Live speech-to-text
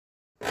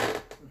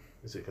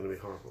Is it going to be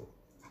horrible?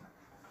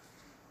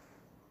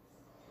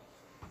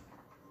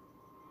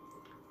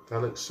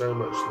 That looks so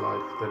much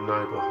like the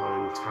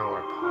Nibelheim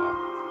Tower part.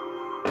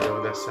 You know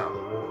when they're sat on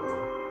the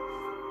water.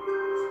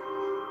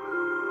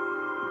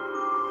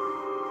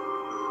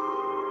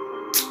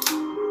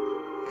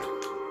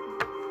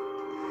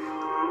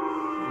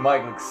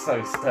 Mike looks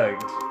so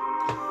stoked.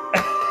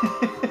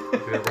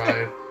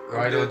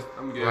 Ride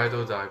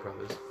or die,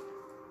 brothers.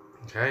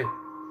 Okay.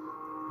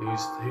 Who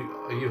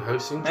are you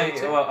hosting? No,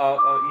 JT?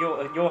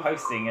 well, you're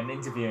hosting and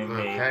interviewing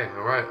me. Okay,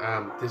 all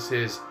right. This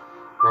is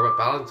Robert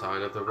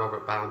Ballantyne of the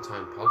Robert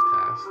Ballantyne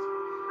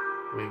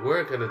podcast. We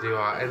were going to do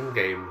our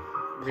Endgame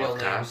Real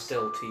podcast. name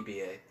still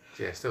TBA.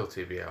 Yeah, still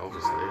TBA,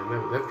 obviously.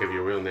 They'll give you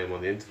a real name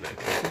on the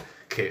internet.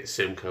 Kit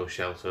Simcoe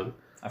Shelton.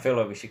 I feel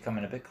like we should come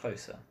in a bit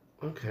closer.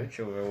 Okay. Make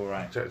sure we're all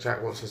right.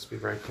 Jack wants us to be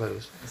very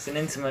close. It's an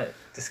intimate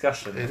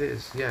discussion. It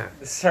is, yeah.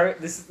 This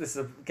is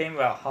a game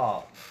about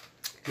heart.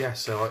 Yeah,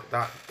 so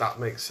that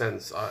makes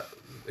sense.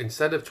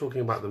 Instead of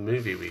talking about the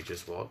movie we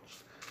just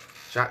watched,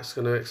 Jack's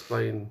going to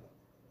explain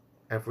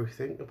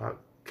everything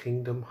about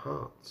Kingdom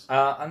Hearts.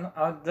 I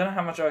don't know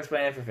how much I'll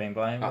explain everything,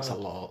 but That's a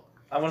lot.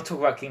 I want to talk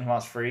about Kingdom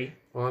Hearts 3.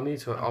 Well, I need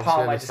to obviously Part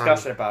of my understand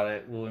discussion about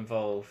it will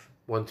involve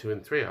 1, 2,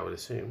 and 3, I would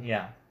assume.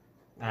 yeah,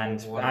 and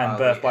What and about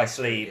Birth the by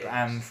extra Sleep games?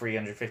 and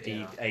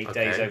 358 Okay.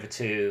 days over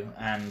 2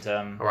 and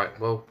All right,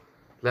 well,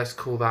 let's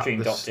call that Dream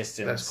the Dot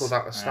Distance. Let's call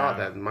that the start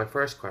then. My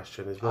first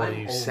question is, what are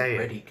you saying? I'm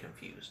already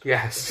confused.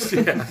 Yes,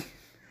 yeah.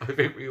 I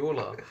think we all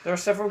are. there are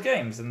several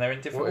games and they're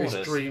in different What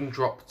orders. is Dream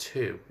Drop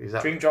 2? Is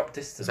that Dream Drop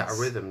Distance. Is that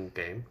a rhythm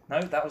game? No,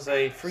 that was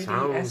a 3DS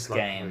Sounds like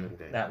a game rhythm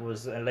game. that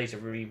was later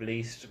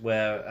re-released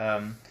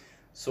where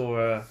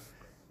Sora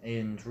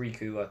and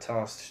Riku are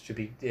tasked to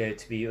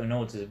be in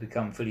order to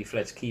become fully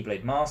fledged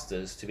Keyblade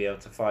masters to be able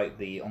to fight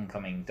the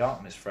oncoming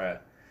darkness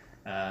threat.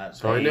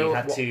 So I know.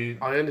 to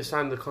I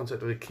understand the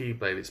concept of a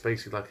keyblade. It's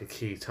basically like a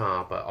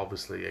keytar, but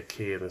obviously a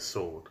key and a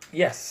sword.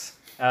 yes,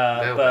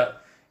 Nailed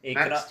but it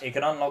Next.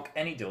 can unlock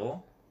any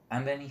door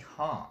and any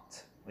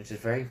heart, which is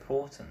very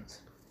important.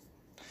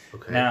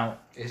 Okay. Now,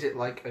 Is it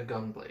like a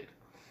Gunblade?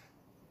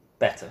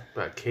 better.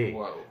 But a key.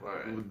 Whoa,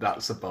 alright.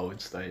 That's a bold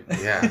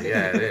statement. Yeah, it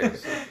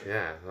is.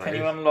 Yeah. that Can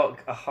you is-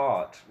 unlock a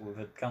heart with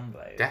a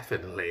gunblade?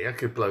 Definitely, I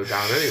could blow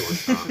down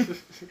anyone's heart.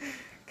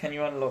 Can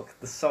you unlock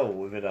the soul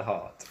within a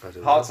heart? I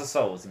don't Hearts know. are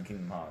souls in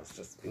Kingdom Hearts.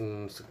 Just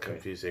It's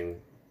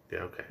confusing. Yeah.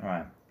 Okay.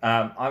 right.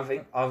 I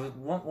think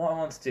what I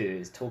want to do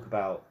is talk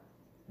about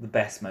the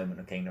best moment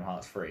of Kingdom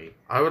Hearts 3.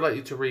 I would like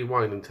you to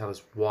rewind and tell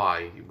us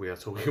why we are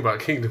talking about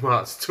Kingdom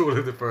Hearts 2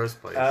 in the first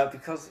place.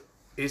 Because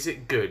Is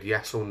it good?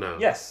 Yes or no?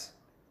 yes,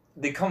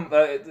 if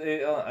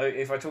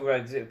I talk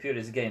about it purely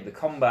as a game, the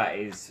combat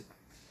is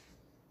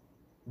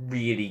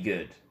really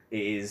good.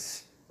 It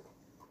is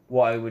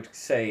what I would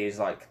say is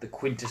like the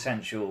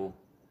quintessential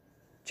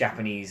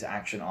Japanese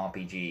action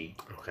RPG.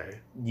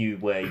 Okay.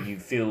 Where you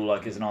feel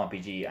like it's an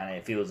RPG and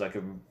it feels like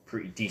a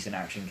pretty decent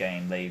action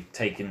game. They've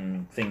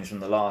taken things from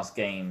the last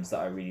games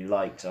that I really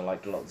liked. I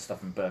liked a lot of the stuff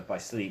from Birth by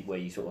Sleep where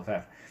you sort of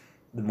have,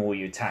 the more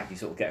you attack, you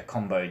sort of get a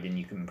combo, and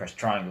you can press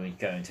triangle and you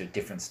go into a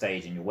different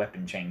stage and your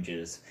weapon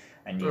changes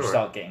and you Alright.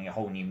 start getting a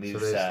whole new So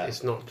moveset.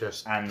 it's not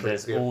just. And click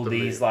there's the all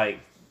these move. like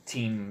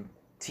team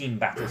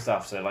battle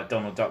stuff. So like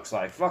Donald Duck's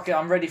like, fuck it,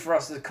 I'm ready for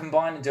us to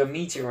combine and do a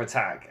meteor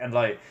attack, and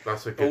like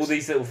That's a good. all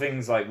these little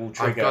things like will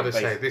trigger. I've got to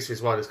say, basically. this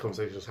is why this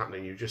conversation is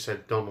happening. You just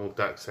said Donald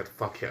Duck said,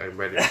 "Fuck it, I'm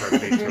ready for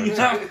me to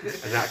attack,"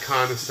 and that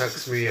kind of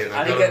sucks me in.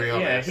 I've And got to be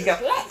honest. he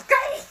goes, let's go,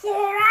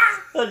 Sora!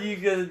 And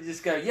you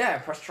just go, yeah,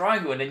 press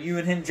triangle, and then you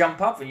and him jump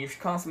up, and you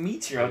cast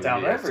meteor And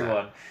down you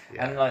everyone.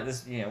 Yeah. And like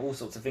there's all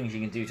sorts of things you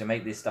can do to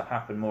make this stuff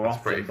happen more That's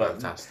often. pretty But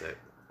fantastic.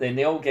 in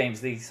the old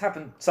games, these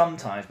happen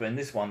sometimes, but in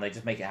this one, they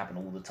just make it happen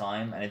all the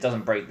time, and it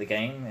doesn't break the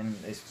game, and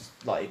it's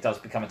just like it does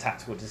become a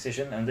tactical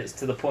decision, and it's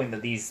to the point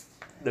that these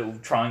little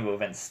triangle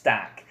events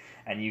stack,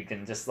 and you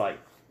can just like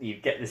you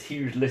get this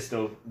huge list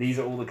of these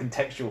are all the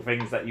contextual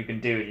things that you can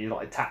do, and you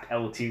like tap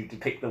L2 to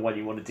pick the one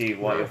you want to do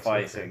while you're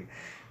fighting.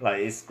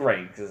 Like it's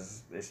great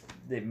because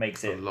it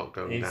makes it. A lot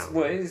going down.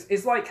 Well,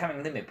 it's like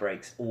having limit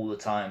breaks all the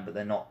time, but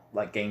they're not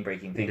like game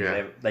breaking things.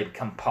 Yeah. They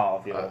become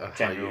part of your How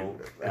general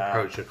you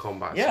approach a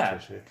combat yeah.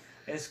 situation.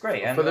 It's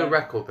great. And For the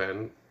record,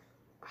 then,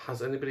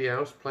 has anybody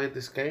else played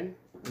this game?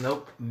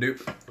 Nope. Nope.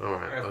 All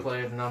right. I've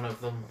played none of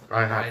them.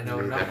 I haven't know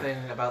either.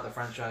 nothing about the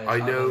franchise I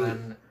know- other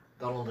than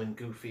Donald and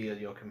Goofy are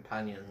your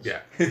companions. Yeah.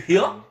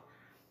 Yeah. And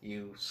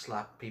you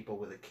slap people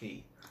with a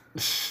key.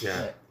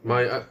 Yeah.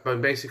 My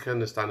basic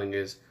understanding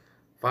is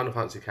Final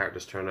Fantasy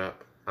characters turn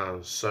up,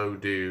 and so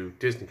do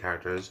Disney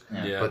characters,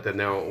 Yeah. but then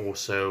there are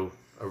also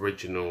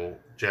original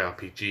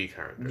JRPG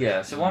characters.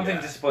 Yeah, so one thing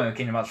Yeah. disappointing with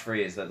Kingdom Hearts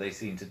 3 is that they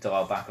seem to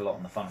dial back a lot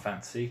on the fun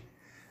fantasy.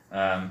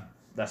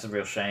 That's a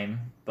real shame,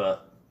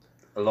 but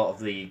a lot of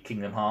the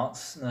Kingdom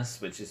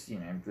Hearts-ness, which is,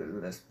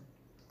 let's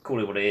call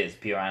it what it is,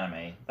 pure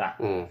anime, that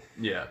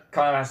Yeah.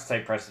 kind of has to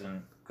take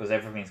precedent because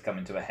everything's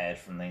coming to a head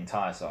from the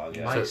entire You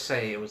saga. might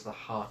say it was the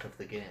heart of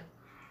the game.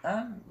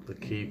 The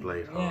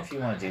Keyblade Yeah, heart. if you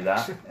want to do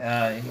that,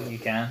 you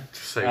can.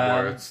 Just say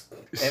words.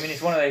 I mean,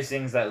 it's one of those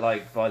things that,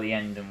 like, by the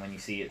end and when you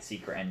see its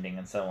secret ending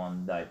and so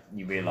on, like,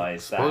 you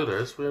realise that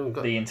Spoilers. We haven't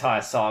got. the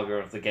entire saga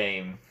of the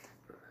game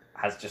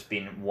has just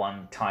been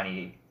one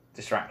tiny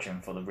distraction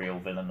for the real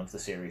villain of the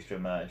series to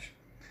emerge.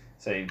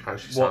 So Actually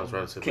sounds what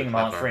relatively Kingdom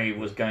Hearts clever. 3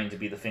 was going to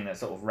be the thing that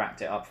sort of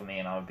wrapped it up for me,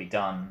 and I would be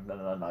done,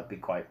 and I'd be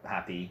quite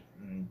happy,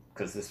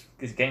 because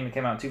this game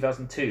came out in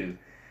 2002,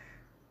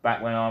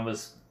 back when I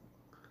was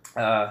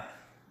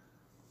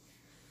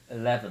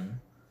 11,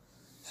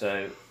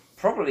 so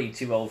probably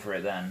too old for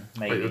it then,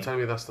 maybe. Wait, you're telling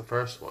me that's the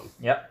first one?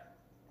 Yep.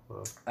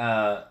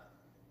 Wow.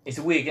 It's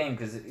a weird game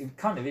because the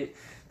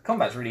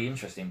combat's really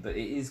interesting, but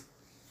it is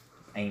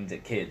aimed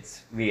at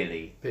kids,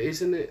 really. But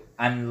isn't it?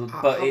 And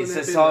How- but how it's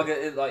many a have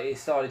saga. It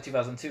started in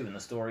 2002, and the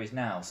story is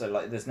now. So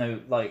like, there's no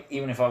like,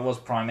 even if I was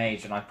prime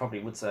age, and I probably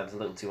would say I was a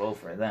little too old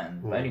for it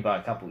then, but only by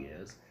a couple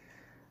years.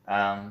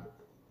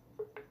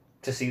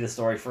 To see the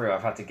story through,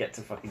 I've had to get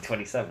to fucking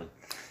 27.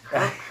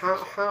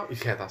 How?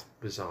 Yeah, that's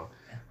bizarre.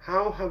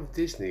 How have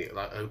Disney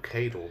like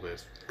okayed all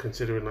this,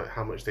 considering like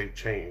how much they've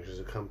changed as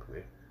a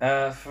company?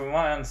 From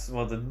my answer,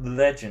 well, the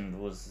legend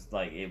was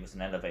like it was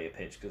an elevator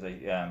pitch because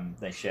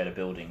they shared a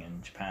building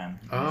in Japan.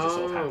 And it just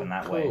sort of happened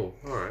that way. All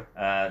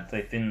right.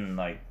 They've been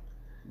like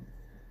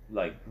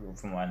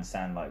from what I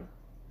understand, like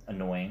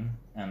annoying,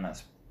 and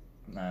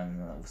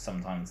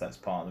sometimes that's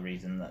part of the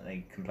reason that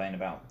they complain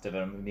about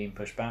development being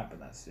pushed back. But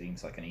that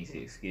seems like an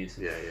easy excuse.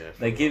 Yeah.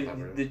 They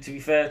to be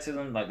fair to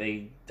them, like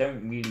they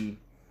don't really.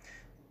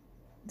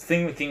 The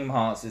thing with Kingdom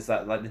Hearts is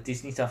that like the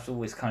Disney stuff's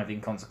always kind of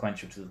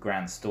inconsequential to the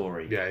grand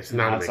story. Yeah, it's an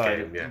anime Outside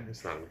game. of- Yeah,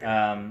 it's an anime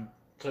game.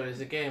 So is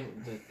it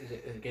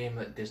a game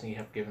that Disney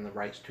have given the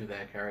rights to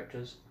their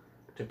characters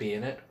to be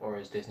in it, or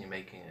is Disney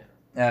making it?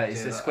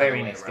 It's Is a it the Square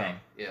other way Enix around?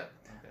 game.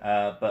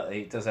 Yeah. But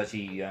it does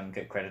actually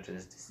get credited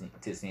as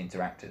Disney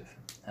Interactive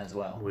as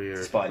well, Weird.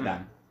 despite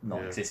that not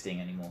Yeah. existing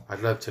anymore.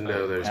 I'd love to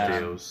know those Um,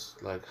 deals.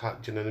 Like, how,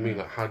 do you know what I mean?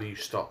 Like, how do you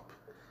stop?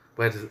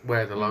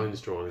 Where are the lines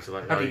drawn? Is it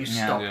like How do you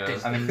stop Yeah.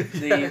 Disney? I mean,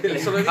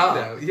 That's what I mean can't.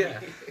 now. Yeah.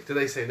 Do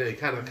they say no? You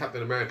can't have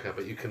Captain America,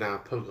 but you can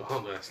have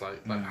Pocahontas.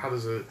 Like how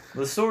does it?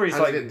 the story's How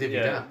does like it get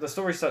divvied up? the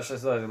story's such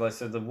as like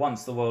so.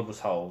 Once the world was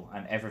whole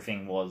and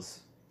everything was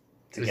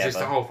together. Is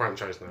this the whole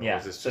franchise now? Or Yeah.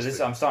 is this So just this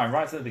the- I'm starting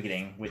right from the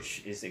beginning,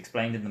 which is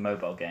explained in the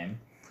mobile game.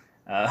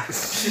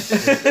 is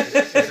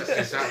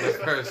that the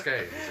first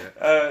game?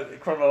 Is it?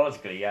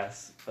 Chronologically,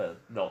 yes, but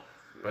not.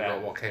 But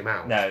not what came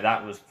out. No,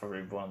 that was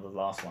probably one of the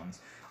last ones.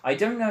 I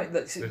don't know.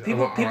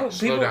 Alright,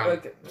 slow down.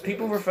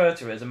 People refer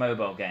to it as a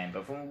mobile game,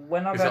 but from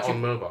when I've Is it actually,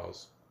 on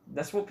mobiles?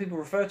 that's what people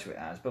refer to it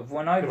as. But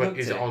when I've But looked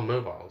is at it on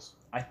mobiles?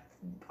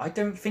 I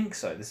don't think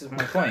so. This is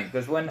my point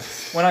because when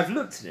I've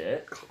looked at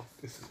it,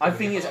 I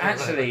think it's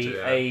actually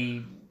Yeah.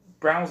 a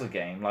browser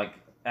game, like,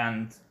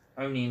 and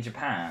only in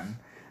Japan,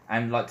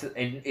 and like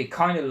it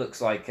kind of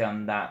looks like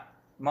that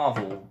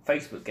Marvel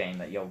Facebook game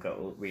that y'all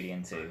got really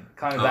into,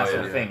 kind of that Oh, sort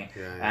yeah, of thing,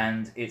 yeah.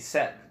 and it's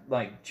set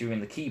like during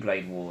the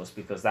Keyblade Wars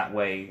because that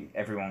way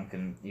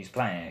everyone who's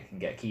playing it can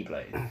get a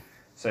Keyblade.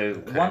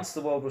 So once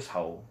the world was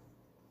whole,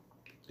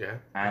 Yeah,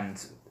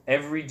 and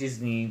every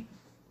Disney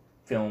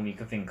film you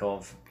can think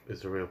of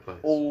it's a real place.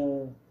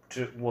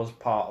 was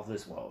part of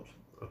this world.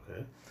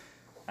 Okay.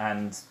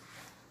 And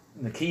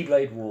the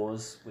Keyblade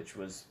Wars, which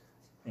was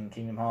in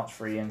Kingdom Hearts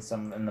 3 and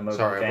some in the mobile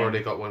Sorry, game. I've already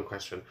got one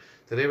question.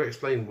 Did they ever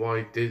explain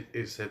why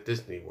it said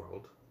Disney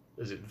World?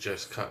 Is it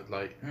just cut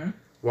like?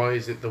 Why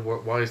is it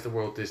why is the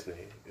world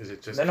Disney? Is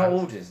it just? They're not cut-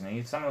 all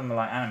Disney. Some of them are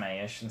like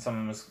anime-ish, and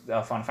some of them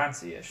are Final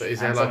Fantasy-ish. But is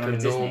there and some like of a them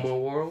are Disney.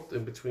 normal world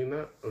in between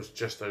that, or is it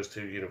just those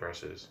two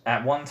universes?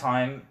 At one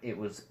time, it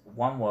was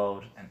one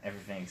world and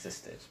everything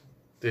existed.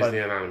 Disney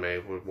and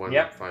anime with one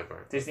Yep.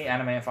 fiber. Disney,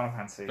 anime, and Final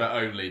Fantasy. But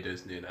only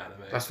Disney and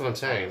anime. That's what I'm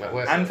saying. Like,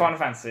 where- And Final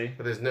Fantasy.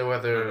 but there's no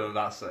other.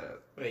 That's it.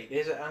 Wait,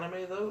 is it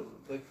anime though?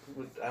 Like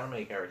with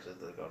anime characters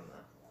that have gone there?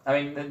 I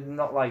mean, they're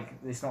not like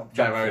it's not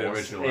Their Jump own Force.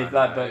 original It's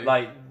like, anime. but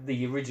like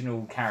the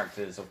original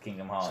characters of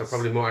Kingdom Hearts. So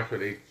probably more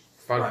accurately,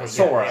 Final Right, Fantasy.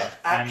 Sora Yeah,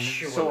 and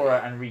actually,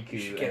 Sora and You Riku.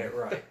 should get it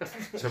right.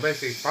 So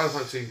basically, Final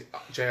Fantasy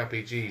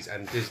JRPGs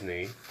and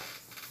Disney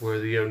were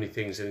the only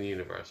things in the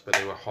universe, but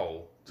they were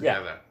whole Yeah.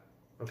 together.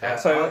 Okay.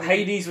 So Um,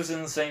 Hades was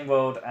in the same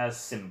world as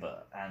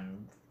Simba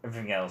and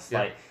everything else,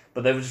 Yeah. like,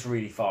 but they were just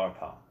really far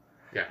apart.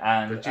 Yeah.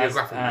 And But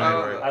geographically, as, they and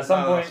were- at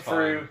some point that's fine.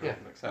 through I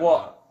can accept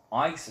what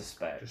I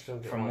suspect, Just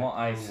don't get from white. what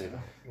I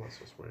That's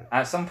what's weird.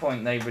 at some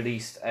point they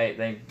released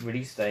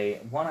a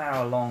 1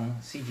 hour long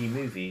CG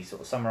movie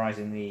sort of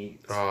summarizing the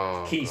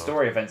Oh, key God.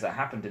 story events that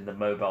happened in the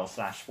mobile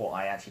 / what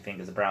I actually think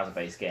is a browser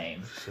based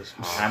game. It's just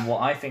hard. And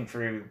what I think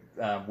through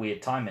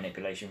weird time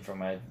manipulation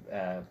from a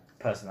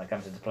person that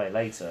comes into play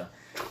later,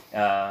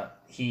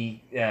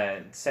 he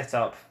set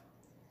up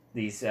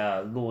these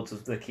Lords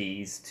of the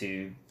Keys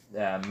to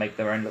make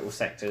their own little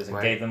sectors and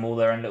Right. gave them all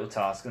their own little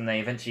tasks, and they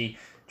eventually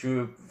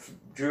drew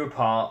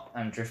apart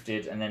and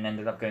drifted and then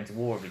ended up going to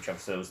war with each other.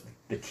 So it was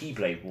the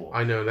Keyblade War.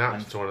 I know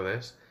that to one of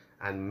this.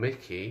 And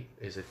Mickey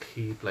is a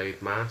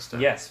Keyblade master.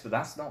 Yes, but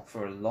that's not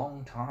for a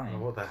long Oh, time.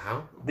 what the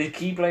hell? The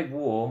Keyblade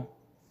War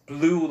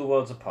blew all the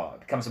worlds apart.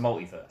 It becomes a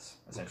multiverse,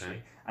 essentially.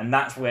 Okay. And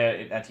that's where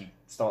it actually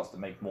starts to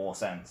make more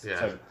sense. Yeah,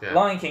 So yeah.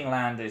 Lion King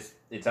Land is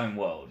its own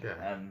world. Yeah,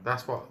 And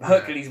that's what.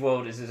 Hercules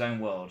World is his own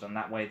world, and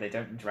that way they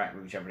don't interact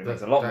with each other. It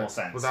makes a lot more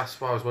sense. Well, that's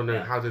why I was wondering,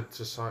 Yeah. how did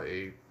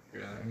society... So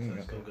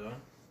still going.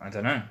 I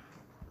don't know.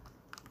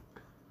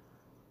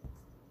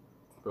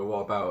 But what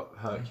about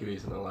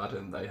Hercules and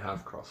Aladdin? They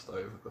have crossed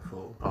over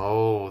before.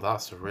 Oh,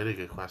 that's a really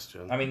good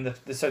question. I mean,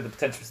 so the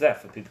potential is there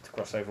for people to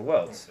cross over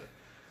worlds.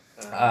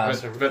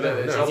 That's a But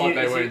really- it's no. not like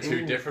they If were you- in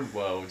two different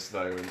worlds,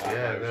 though. And that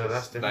Yeah, they were no, just-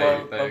 that's they,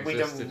 different. they we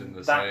existed in don't.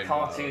 the That same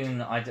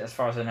cartoon, as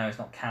far as I know, is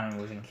not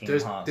canon within Kingdom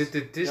Hearts. Did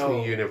the Disney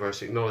No.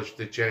 universe acknowledge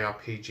the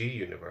JRPG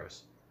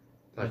universe?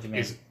 What do you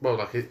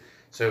mean?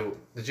 So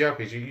the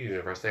JRPG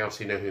universe, they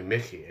obviously know who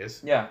Mickey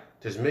is. Yeah,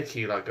 Does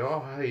Mickey like go,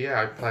 oh hey,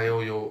 yeah, I play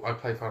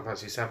Final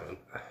Fantasy VII.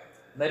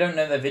 they don't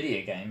know their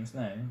video games.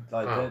 No,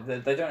 like Oh.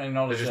 they don't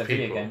acknowledge They're their just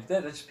video people. games.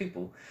 They're just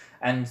people,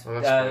 and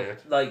Well, that's weird.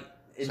 like.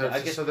 I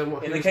guess So then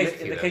what? in who's the case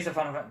Mickey in the then? case of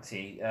Final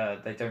Fantasy,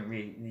 they don't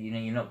really,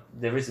 you're not,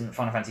 there isn't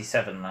Final Fantasy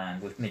VII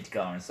land with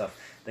Midgar and stuff.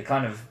 They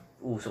kind of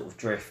all sort of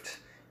drift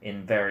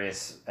in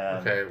various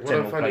Okay, what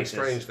general I'm finding places.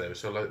 strange though,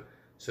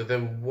 so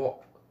then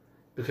what?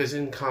 Because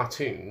in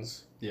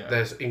cartoons, Yeah.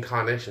 there's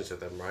incarnations of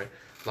them, right?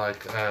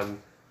 Like,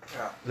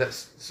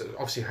 so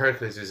obviously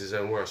Hercules is his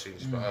own world, so you can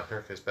just put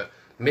Hercules, but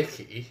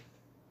Mickey,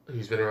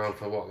 who's been around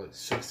for what, like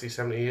 60,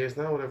 70 years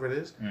now, whatever it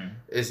is,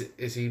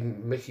 is he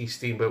Mickey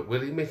Steamboat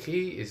Willie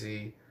Mickey? Is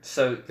he?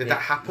 So Did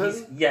that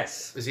happen?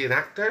 Yes. Is he an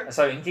actor?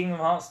 So in Kingdom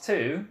Hearts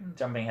 2,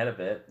 jumping ahead a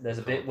bit, there's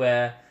a bit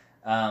where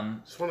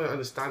Just want to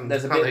understand.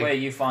 there's a how bit they- where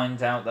you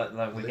find out that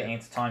we're getting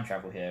into time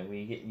travel here.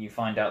 You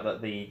find out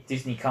that the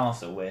Disney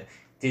castle where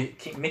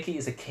Mickey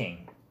is a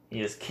king. He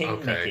is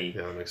King Mickey,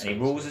 yeah, that makes and he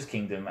sense. rules his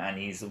kingdom, and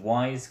he's a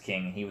wise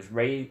king. He was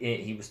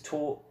He was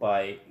taught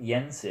by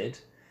Yensid.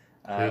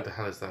 Who the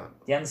hell is that?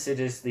 Yensid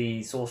is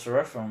the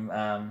sorcerer from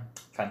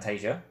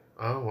Fantasia.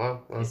 Oh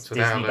well, It's so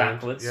now I Disney learned.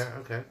 backwards. Yeah,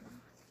 okay,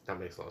 that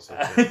makes a lot of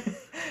sense.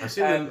 Yeah. I've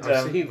seen And,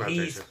 I've seen he's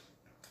Fantasia.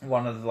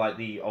 one of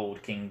the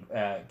old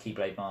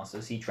Keyblade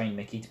masters. He trained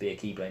Mickey to be a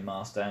Keyblade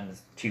master and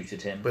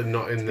tutored him But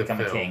not in to the become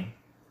film. a king.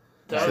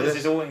 So So this this-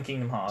 is all in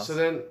Kingdom Hearts. So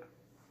then,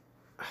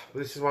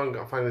 this is why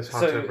I find this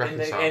hard to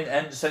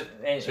reconcile. So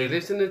he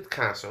lives in the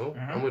castle.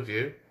 Mhm. I'm with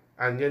you.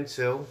 And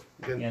Yensid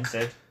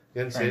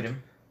Yensid trained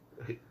him.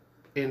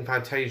 in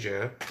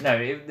Fantasia.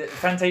 No,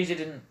 Fantasia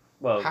didn't.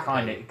 Well,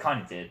 Happened. it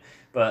kind of did,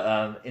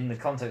 but in the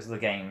context of the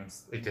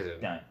games, He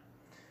didn't. no.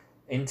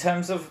 In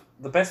terms of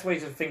the best way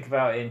to think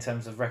about it, in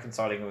terms of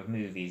reconciling it with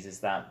movies,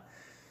 is that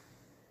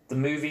the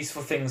movies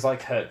for things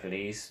like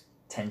Hercules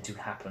tend to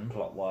happen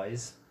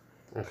plot-wise,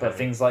 Okay. but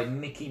things like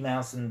Mickey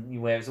Mouse and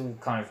where it's all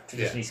kind of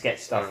traditionally sketch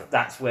stuff, Alright.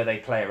 that's where they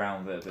play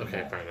around with it a bit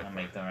Okay, more fair enough. and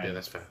make their own Yeah,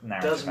 that's fair.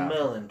 narrative. Does out of it.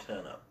 Merlin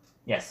turn up?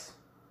 Yes.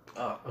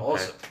 Oh, Okay.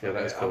 awesome. Yeah,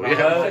 that is cool. I'm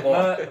Yeah.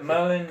 not-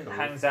 Merlin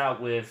hangs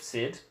out with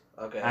Sid,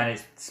 Okay. and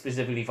it's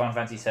specifically Final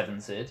Fantasy VII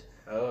Sid,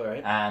 Oh,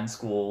 right. and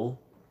Squall,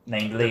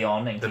 named Leon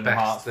in the Kingdom best-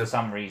 Hearts the- for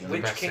some reason.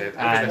 Which Best king- Sid. which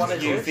one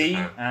And is this?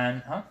 Yuffie,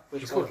 and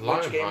Which, It's called which game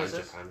Lionheart is in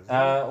this? Japan.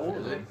 all of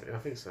Is it? them. Yeah, I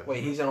think so.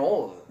 Wait, he's in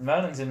all of them.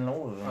 Merlin's in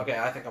all of them. Okay,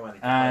 I think I might need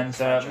to And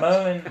play this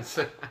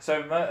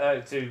franchise.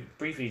 Merlin, to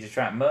briefly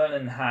distract,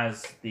 Merlin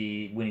has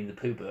the Winnie the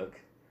Pooh book.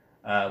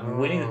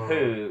 Winnie the Oh.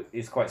 Pooh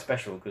is quite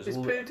special because It's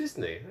Pooh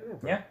Disney.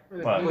 Yeah.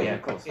 Really? Well, Wait, yeah,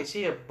 of course. Is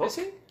he a book? Is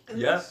he? in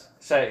Yeah. this?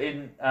 So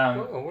in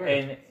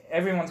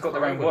everyone's got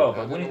their own world,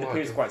 but Winnie the Pooh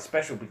is quite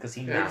special because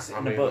he lives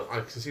in a book. I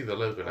can see the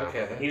logo now.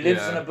 Okay. He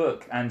lives in Yeah. a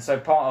book, and so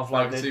part of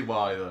I like can see the,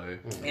 why though.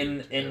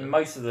 in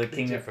most of the Big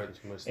Kingdom difference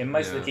most in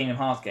most of Yeah. the Kingdom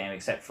Hearts game,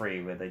 except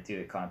 3, where they do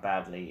it kind of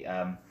badly,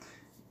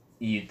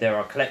 there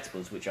are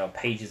collectibles which are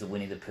pages of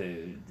Winnie the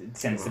Pooh. It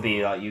tends to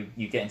be like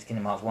you get into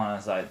Kingdom Hearts 1 and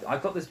it's like,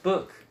 I've got this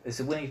book, it's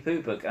a Winnie the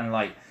Pooh book, and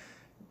like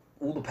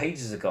all the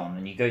pages are gone,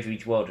 and you go to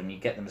each world and you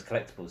get them as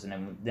collectibles,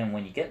 and then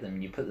when you get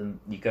them,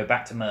 you go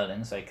back to Merlin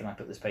and say, can I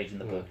put this page in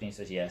the book? And he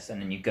says yes,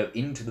 and then you go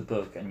into the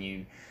book and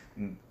you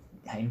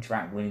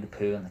interact with Winnie the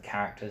Pooh and the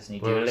characters, and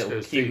you do Well, a this little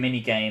goes cute deep. mini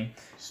game.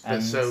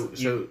 And So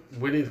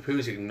Winnie the Pooh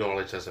is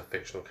acknowledged as a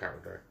fictional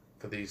character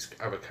for these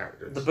other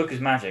characters. The book is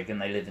magic,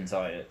 and they live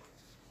inside it.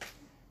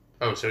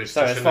 Oh, so it's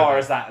So just as far another-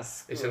 as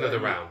that's it's another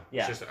realm.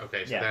 Yeah. It's just,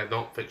 okay, so Yeah. they're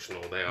not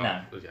fictional. They are.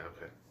 No. Yeah.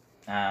 Okay.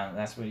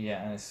 That's what,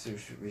 yeah, and it's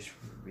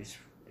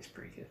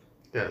pretty good.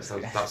 Yeah, that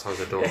sounds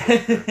adorable.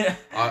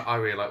 I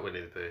really like Winnie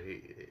the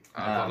Pooh.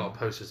 I've got a lot of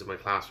posters in my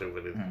classroom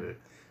with Winnie the Pooh.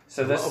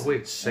 So A lot there's of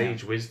weird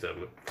sage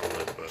wisdom on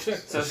those books. so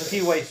there's a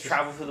few ways to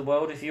travel through the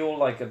world. If you're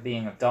like a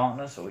being of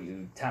darkness, or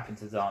you tap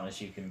into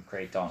darkness, you can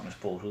create darkness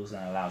portals,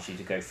 and it allows you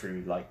to go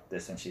through like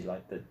essentially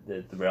like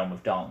the realm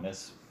of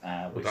darkness,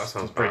 which that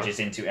sounds bridges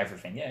into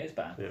everything. Yeah, it's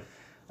bad.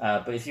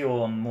 Yeah. But if you're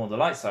on more the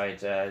light side,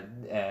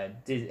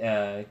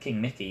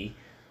 King Mickey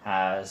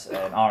has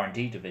an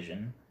R&D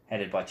division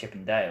headed by Chip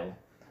and Dale.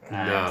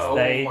 And No.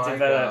 they Oh my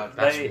develop.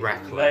 God. That's They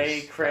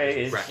reckless.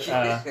 created. That is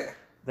reckless.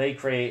 They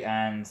create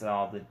and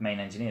are the main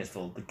engineers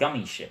for the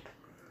Gummy Ship,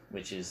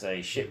 which is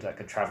a ship that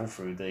could travel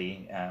through the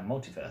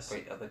multiverse.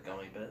 Wait, are there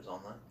gummy bears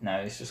on that? No,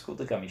 it's just called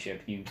the gummy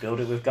ship. You build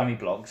it with gummy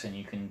blocks, and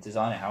you can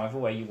design it however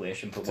way you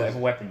wish, and put whatever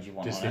weapons you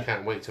want on Disney it.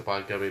 can't wait to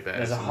buy gummy bears.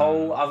 There's a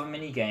whole other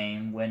mini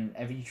game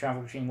whenever you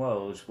travel between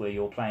worlds where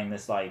you're playing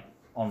this like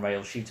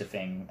on-rail shooter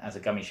thing as a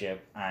gummy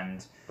ship,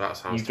 and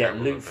you get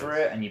loot for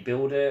it, and you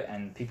build it,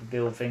 and people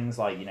build things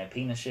like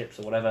penis ships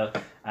or whatever,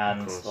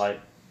 and like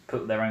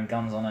put their own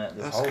guns on it.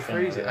 That's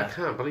crazy. I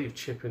can't believe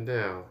Chip and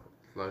Dale.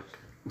 Like,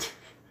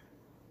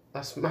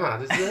 that's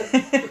mad, isn't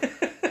it?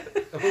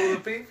 Of all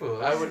the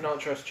people. I would not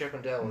trust Chip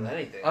and Dale with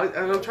anything. And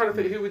I'm trying to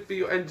think who would be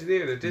your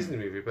engineer in a Disney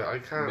movie, but I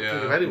can't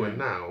think of anyone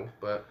now.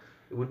 But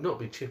it would not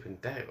be Chip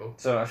and Dale.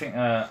 So I think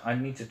I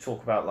need to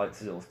talk about like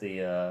sort of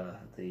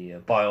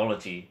the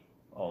biology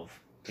of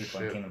people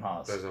in Kingdom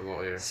Hearts. There's a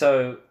lot here.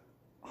 So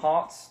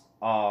hearts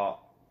are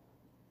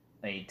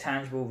a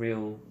tangible,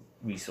 real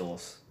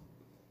resource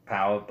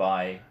powered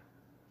by,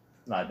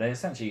 like, they're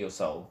essentially your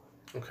soul.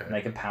 Okay. And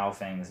they can power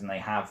things, and they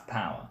have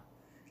power.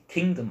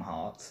 Kingdom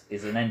Hearts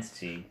is an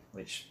entity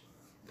which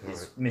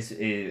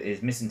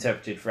is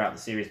misinterpreted throughout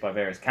the series by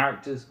various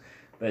characters,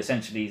 but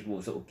essentially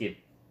will sort of give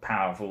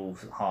powerful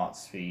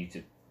hearts for you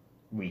to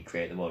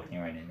recreate the world in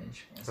your own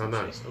image. Oh,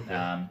 nice.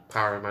 Okay.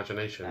 Power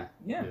imagination.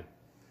 Yeah.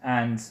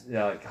 And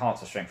like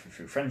hearts are strengthened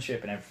through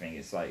friendship and everything.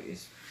 It's like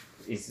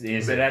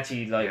it's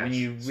actually like when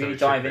you really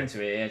dive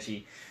into it,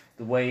 actually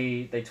the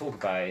way they talk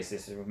about it is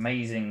this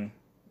amazing,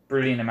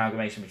 brilliant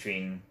amalgamation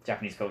between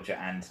Japanese culture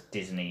and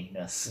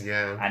Disney-ness.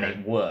 Yeah. Okay. And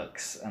it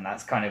works, and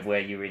that's kind of where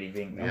you really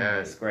think,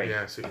 that's great.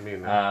 Yeah, I see what you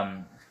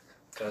mean.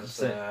 Does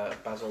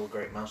Basil the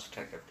Great Mouse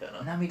Detective turn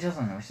up? No, he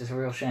doesn't, which is a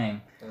real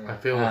shame. I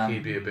feel like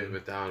he'd be a bit of a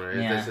downer.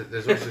 Yeah.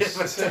 There's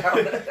also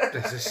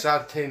there's a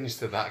sad tinge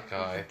to that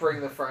guy.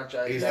 Bring the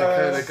franchise. He's the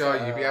kind of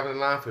guy you'd be having a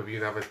laugh with.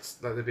 You'd have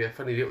there'd be a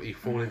funny deal. You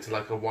fall into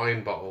like a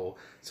wine bottle,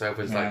 so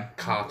everyone's like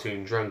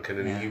cartoon drunk, and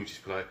then he would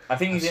just be like. I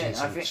think he's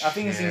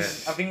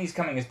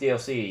coming as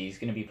DLC. He's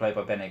going to be played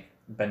by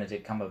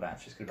Benedict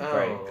Cumberbatch. It's going to be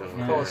great.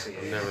 Of course he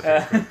is.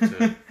 Never think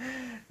to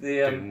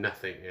do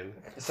nothing in.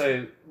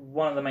 So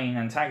one of the main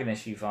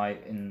antagonists you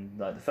fight in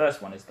like the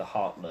first one is the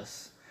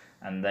Heartless,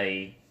 and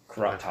they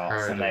corrupt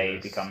hearts and they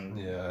become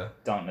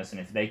darkness. And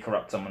if they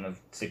corrupt someone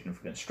of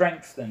significant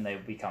strength, then they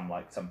become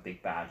like some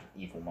big bad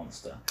evil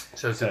monster.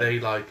 So do they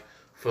like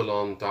full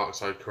on dark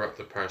side corrupt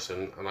the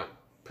person and like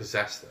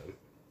possess them?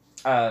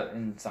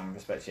 In some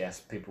respects, yes.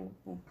 People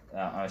will.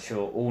 I'm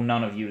sure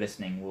none of you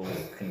listening will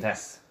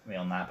contest me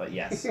on that, but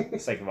yes, for the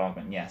sake of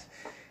argument, yes.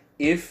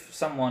 If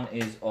someone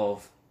is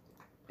of,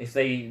 if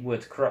they were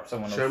to corrupt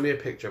someone, show me a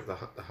picture of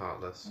the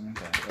Heartless.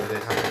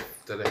 Okay.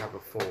 Do they have a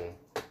form?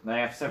 They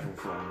have several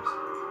forms.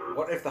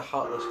 What if the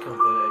Heartless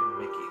converted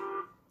Mickey?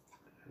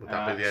 Would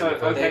that be the end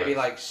of Would they be it?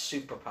 like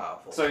super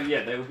powerful? So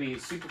yeah, they would be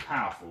super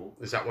powerful.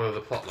 Is that one of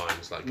the plot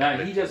lines? Like No,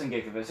 he doesn't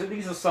get converted. So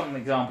these are some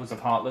examples of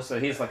Heartless. So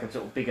here's like a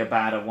sort of bigger,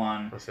 badder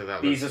one.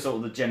 These are sort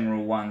of the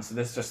general ones. So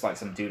there's just like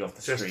some dude off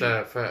the street.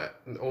 Just for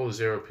all the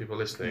Zero people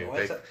listening,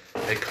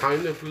 they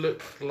kind of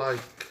look like.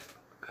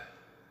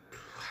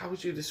 How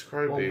would you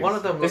describe these? One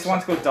of them. This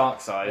one's called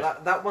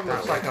Darkseid. That one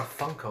looks like a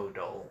Funko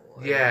doll.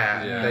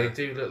 Yeah, they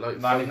do look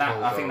like. I mean,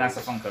 I think that's a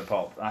Funko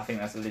Pop. I think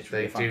that's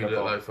literally a Funko Pop. They do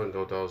look like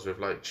Funko dolls with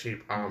like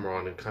cheap armor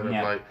on and kind of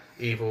like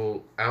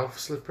evil elf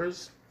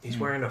slippers. He's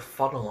wearing a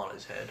funnel on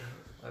his head.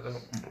 I don't.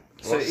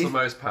 What's the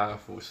most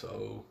powerful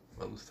soul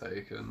one's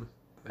taken?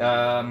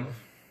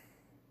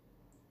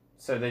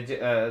 So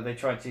they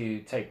tried to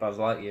take Buzz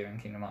Lightyear in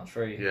Kingdom Hearts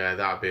 3. Yeah,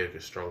 that'd be a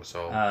good strong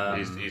soul.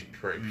 He's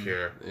pretty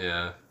pure.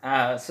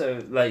 Yeah.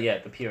 So like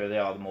the purer they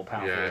are, the more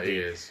powerful. Yeah, he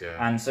is.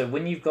 Yeah. And so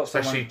when you've got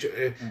especially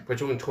we're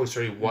talking Toy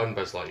Story 1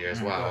 Buzz Lightyear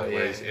as well,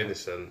 where he's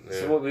innocent.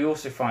 Yeah. So what we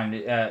also find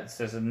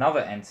there's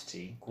another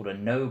entity called a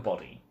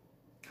nobody,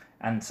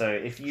 and so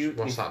if you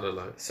what's that look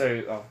like?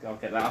 So I'll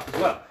get that up as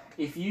well.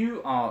 If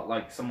you are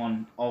like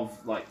someone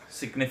of like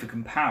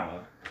significant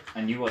power,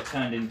 and you are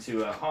turned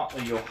into a heart,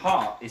 or your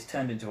heart is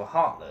turned into a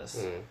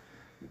Heartless,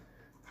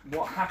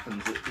 what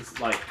happens is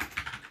like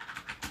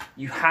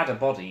you had a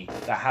body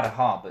that had a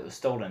heart, but it was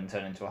stolen and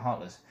turned into a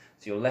Heartless.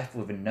 So you're left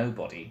with a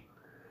nobody.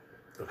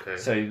 Okay.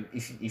 So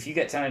if you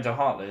get turned into a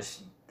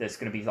Heartless, there's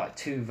going to be like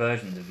two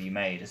versions of you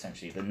made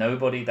essentially: the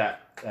nobody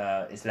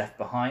that is left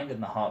behind,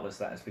 and the Heartless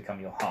that has become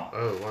your heart.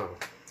 Oh wow.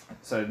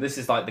 So this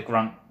is like the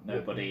grunt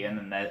nobody, and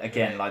then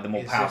again, like the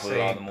more powerful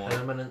you are, the more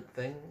permanent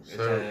thing. Is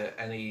there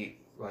any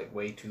like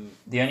way to?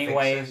 The only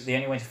way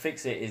to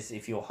fix it is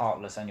if you're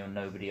Heartless and your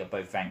nobody are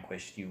both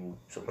vanquished, you will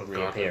sort of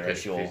reappear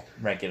as your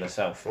regular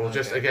self. Well,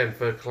 just again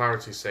for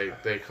clarity's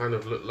sake, they kind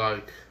of look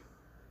like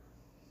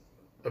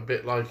a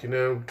bit like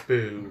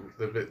Boo,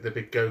 the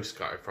big ghost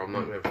guy from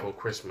Nightmare Before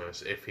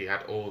Christmas. If he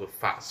had all the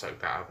fat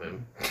sucked out of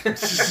him, kind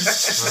of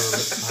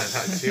looks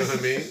like that. See what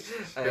I mean?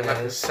 A bit like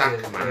a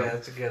sack man. Yeah,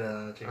 that's a good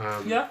analogy.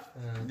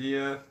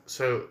 Yeah.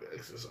 So,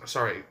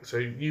 sorry. So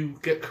you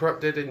get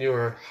corrupted and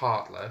you're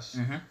heartless.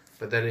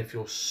 But then if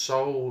your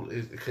soul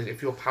is, because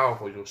if you're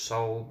powerful, your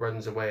soul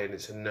runs away and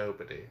it's a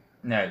nobody.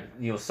 No,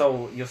 your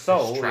soul, your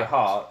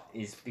heart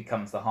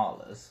becomes the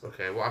Heartless.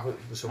 Okay, what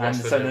happens?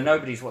 So the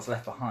nobody's what's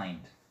left behind.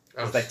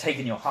 Because they've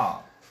taken your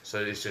heart. So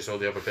it's just all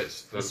the other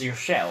bits. It's your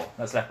shell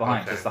that's left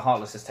behind because the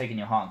Heartless has taken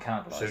your heart and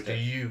cannibalized it. So do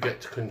you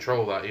get to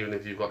control that even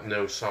if you've got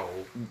no soul?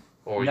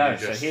 Or no, you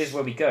just... so here's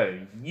where we go.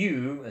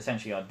 You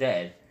essentially are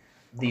dead.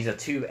 These are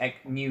two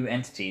new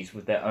entities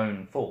with their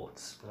own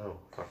thoughts. Oh,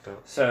 fucked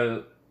up.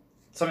 So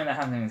something that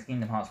happened in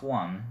Kingdom Hearts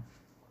 1,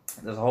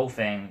 there's a whole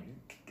thing.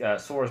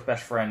 Sora's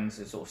best friend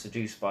is sort of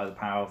seduced by the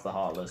power of the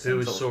Heartless. Who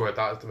is Sora?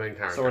 That is the main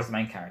character. Sora's the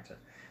main character.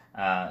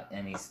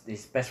 And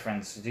his best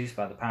friend is seduced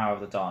by the power of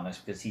the darkness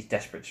because he's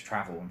desperate to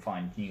travel and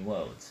find new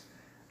worlds.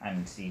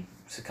 And he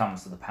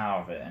succumbs to the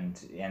power of it and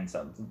he ends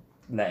up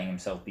letting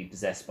himself be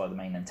possessed by the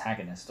main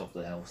antagonist of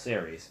the whole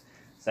series,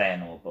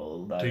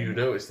 Xehanort. Do you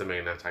know it's the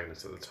main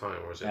antagonist at the time,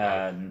 or is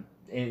it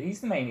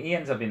he's the main. He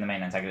ends up being the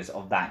main antagonist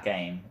of that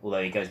game,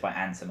 although he goes by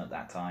Ansem at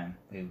that time,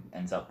 who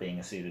ends up being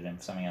a pseudonym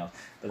for something else.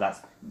 But that's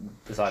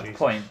beside the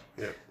point.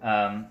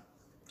 Yeah.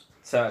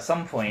 So at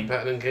some point,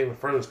 better than Game of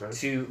Thrones, man.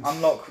 To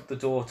unlock the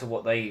door to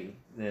what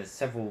there's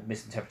several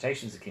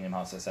misinterpretations of Kingdom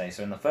Hearts, I say.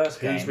 So in the first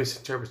game, who's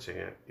misinterpreting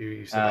it?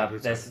 You said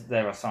that.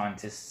 There are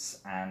scientists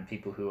and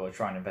people who are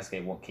trying to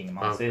investigate what Kingdom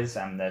Hearts is,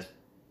 and there's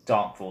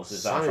dark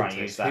forces that are trying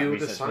to use that. Who are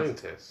the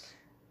scientists?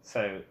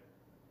 So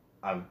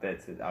I'll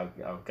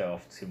go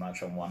off too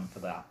much on one for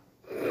that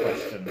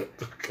question.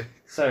 Okay.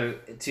 So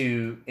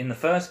in the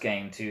first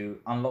game, to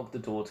unlock the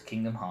door to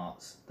Kingdom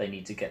Hearts, they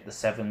need to get the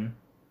 7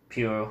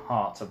 pure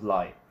hearts of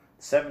light.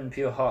 7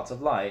 pure hearts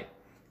of light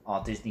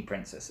are Disney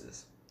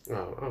princesses.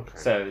 Oh, okay.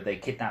 So they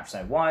kidnap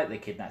Snow White, they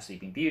kidnap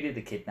Sleeping Beauty,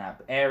 they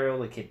kidnap Ariel,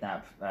 they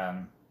kidnap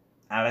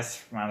Alice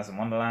from Alice in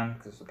Wonderland,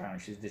 because apparently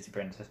she's a Disney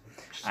princess,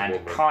 and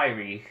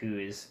Kairi, who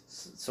is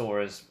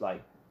Sora's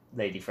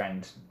lady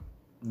friend,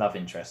 love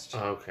interest.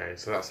 Oh, okay,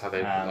 so that's how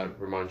they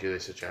remind you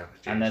this is Jack.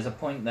 And there's a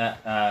point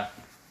that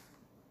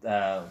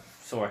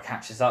Sora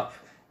catches up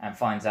and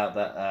finds out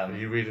that... Are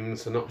you reading the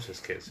synopsis,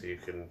 kit, so you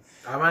can...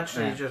 I'm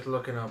actually just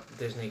looking up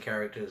Disney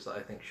characters that I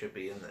think should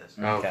be in this.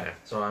 Okay.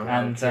 So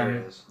I'm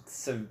curious.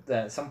 So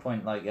at some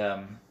point,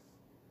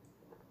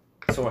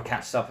 Sora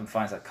catches up and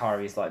finds that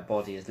Kairi's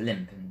body is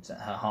limp and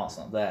her heart's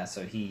not there.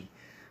 So he,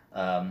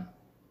 and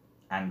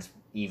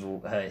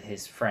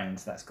his friend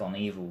that's gone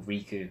evil,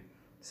 Riku,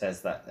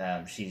 says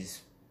that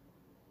she's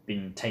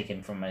been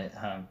taken from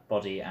her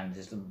body and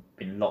has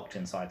been locked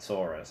inside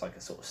Sora. It's like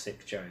a sort of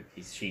sick joke.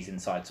 She's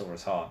inside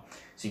Sora's heart.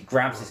 So he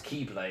grabs his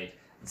Keyblade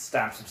and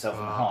stabs himself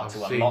in the heart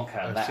to unlock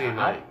her. I've seen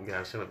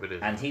that video.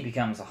 And he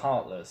becomes a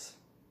Heartless.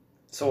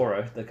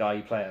 Sora, the guy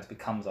you play as,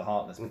 becomes a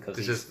Heartless because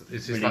is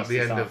this like the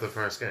end of the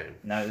first game?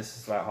 No, this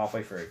is about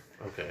halfway through.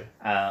 Okay.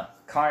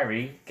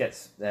 Kairi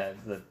gets the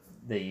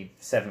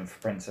 7th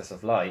Princess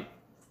of Light,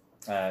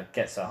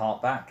 gets her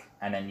heart back,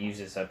 and then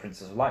uses her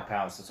Princess of Light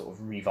powers to sort of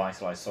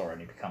revitalise Sora,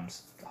 and he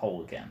becomes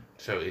whole again.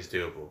 So it's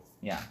doable.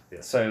 Yeah.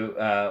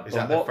 So is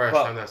that the first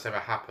time that's ever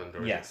happened?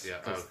 Or yes. Yeah.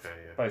 Okay.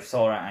 Yeah. Both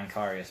Sora and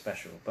Kairi are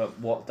special, but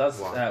what does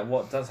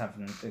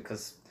happen,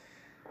 because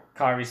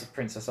Kairi's a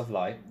Princess of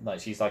Light,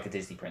 she's like a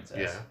Disney princess.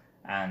 Yeah.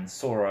 And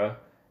Sora,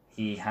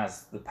 he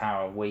has the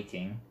power of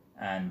waking,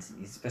 and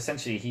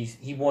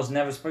he was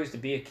never supposed to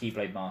be a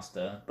Keyblade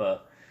Master,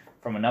 but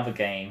from another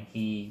game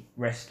he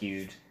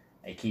rescued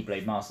a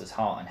Keyblade Master's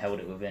heart and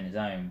held it within his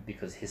own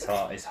because his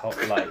heart is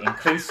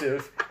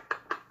inclusive,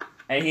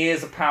 and he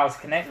has the power to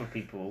connect with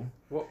people.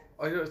 What?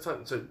 I don't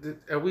understand. So,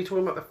 are we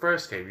talking about the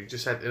first game? You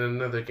just said in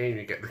another game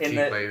you get the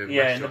Keyblade.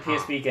 In the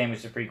PSP game, which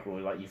is a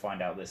prequel, you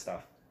find out this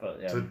stuff.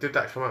 But so did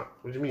that come out?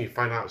 What do you mean you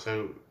find out?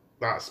 So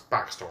that's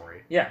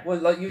backstory. Yeah,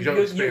 well,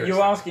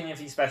 you're asking if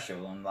he's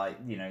special, and But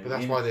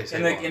that's why they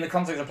say in the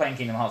context of playing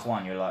Kingdom Hearts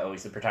 1, you're like, oh,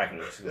 he's the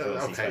protagonist.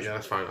 Okay, yeah,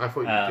 that's fine. I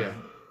thought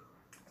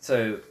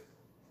So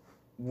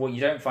what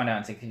you don't find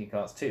out in Kingdom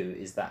Hearts 2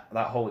 is that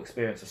whole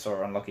experience of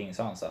Sora unlocking his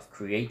heart and stuff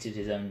created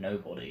his own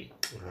nobody.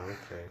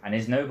 Okay. And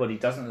his nobody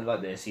doesn't look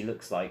like this. He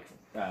looks like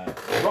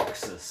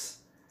Roxas.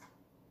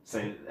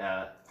 So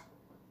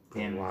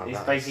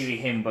it's basically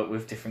him, but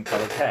with different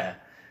coloured hair.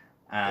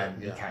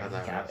 And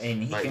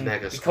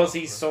because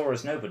he's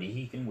Sora's nobody,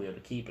 he can wield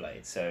a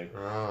Keyblade. So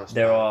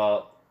there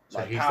are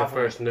he's the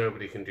first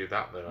nobody can do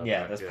that though.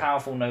 There's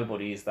powerful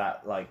nobodies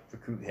that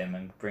recruit him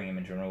and bring him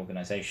into an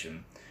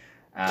organisation.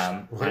 It's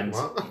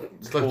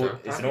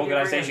an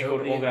organisation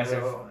called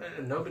Organisation.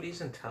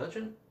 Nobody's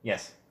intelligent.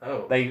 Yes.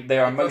 Oh. They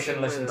are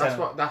emotionless. That's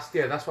what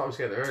I was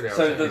getting earlier.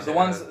 So the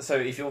ones. So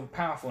if you're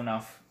powerful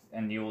enough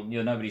and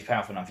you're nobody's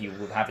powerful enough, you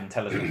will have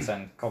intelligence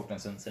and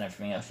cognizance and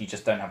everything else. You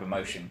just don't have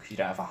emotion because you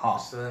don't have a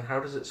heart. So then, how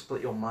does it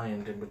split your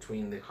mind in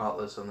between the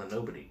Heartless and the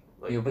nobody?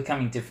 You're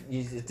becoming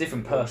you're a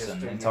different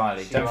person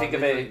entirely. Don't think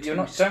of it. You're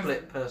not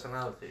split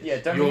personalities. Yeah,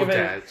 don't think of it.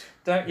 Dead.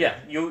 Don't. Yeah,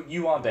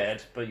 you are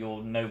dead, but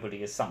your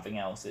nobody is something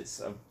else.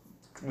 It's a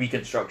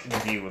reconstruction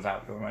of you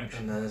without your emotion.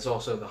 And then there's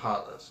also the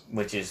Heartless,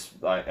 which is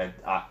like an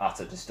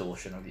utter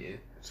distortion of you.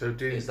 So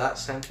is that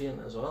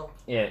sentient as well?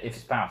 Yeah, if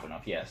it's powerful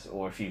enough, yes.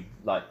 Or if you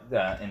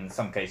in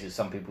some cases,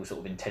 some people sort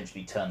of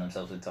intentionally turn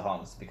themselves into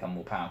Heartless to become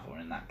more powerful,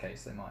 and in that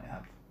case, they might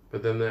have.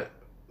 But then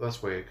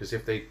that's weird because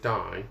if they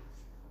die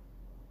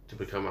to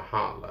become a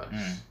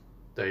Heartless,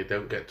 they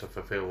don't get to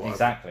fulfill what.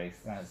 Exactly.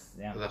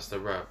 That's the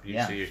rub.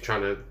 So you're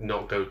trying to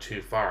not go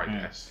too far, I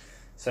guess.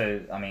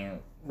 So I mean,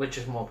 which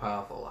is more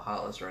powerful, a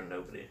Heartless or a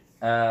Nobody?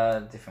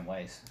 Different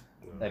ways.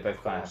 They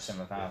both kind of have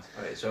similar powers.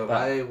 Okay, so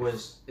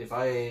if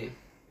I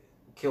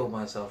killed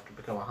myself to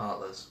become a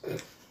Heartless,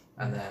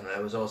 and then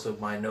there was also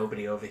my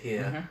Nobody over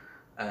here,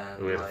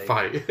 and we had a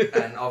fight,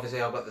 and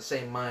obviously I've got the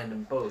same mind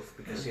in both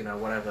because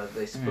whatever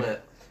they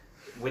split.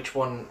 Which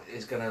one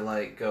is gonna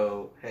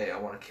go? Hey, I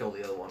want to kill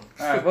the other one.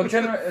 All right. Well,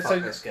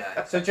 this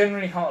guy. So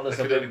generally, Heartless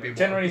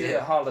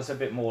Heartless a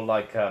bit more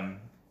like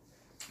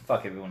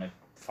fuck it. We want to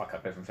fuck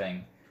up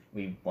everything.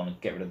 We want to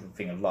get rid of the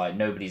thing of light.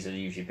 Nobody's are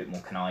usually a bit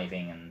more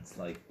conniving and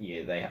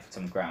they have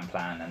some grand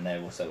plan, and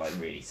they're also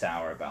really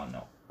sour about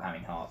not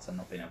having hearts and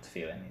not being able to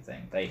feel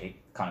anything. They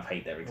kind of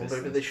hate their existence.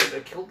 Well, maybe they should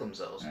have killed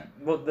themselves. Yeah.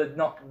 Well, they're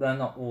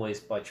not always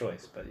by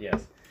choice, but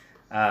yes.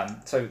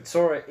 So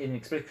Sora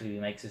inexplicably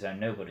makes his own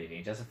Nobody, and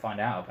he doesn't find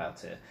out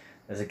about it.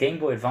 There's a Game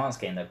Boy Advance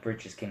game that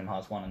bridges Kingdom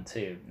Hearts 1 and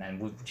 2,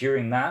 and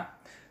during that,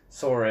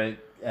 Sora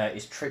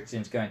is tricked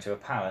into going to a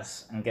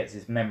palace and gets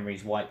his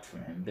memories wiped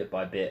from him bit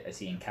by bit as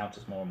he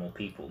encounters more and more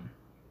people.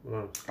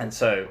 Well, and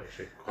so,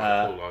 quite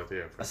a cool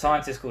idea. A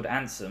scientist called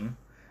Ansem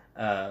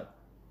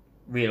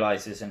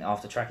realizes, and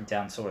after tracking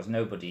down Sora's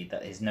Nobody,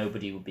 that his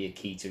Nobody will be a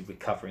key to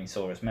recovering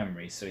Sora's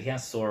memories. So he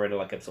has Sora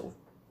like a sort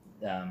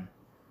of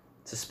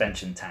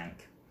suspension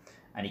tank,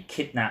 and he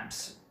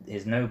kidnaps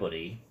his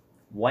Nobody,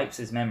 wipes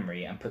his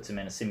memory, and puts him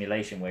in a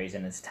simulation where he's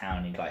in his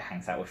town. He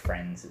hangs out with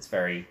friends. It's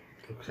very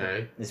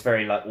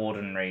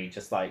ordinary,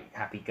 just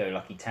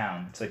happy-go-lucky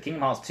town. So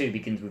Kingdom Hearts 2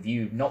 begins with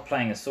you not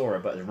playing as Sora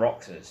but as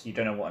Roxas. You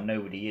don't know what a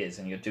Nobody is,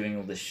 and you're doing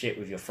all this shit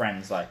with your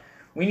friends.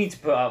 We need to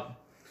put up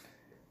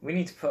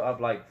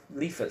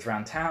leaflets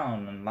around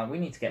town, and we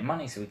need to get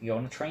money so we can go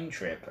on a train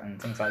trip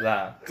and things like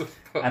that.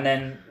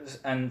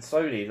 and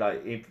slowly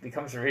it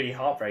becomes really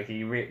heartbreaking.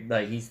 He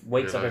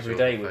wakes up every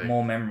day with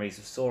more memories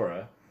of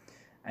Sora,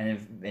 and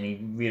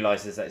he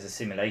realizes that it's a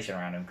simulation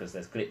around him because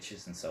there's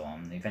glitches and so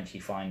on. And he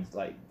eventually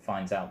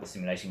finds out the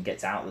simulation,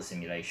 gets out of the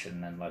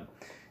simulation, and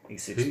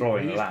he's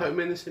exploring the lab. Who put him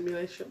in the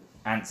simulation?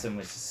 Ansem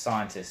was a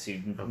scientist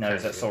who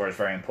knows that Sora is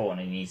very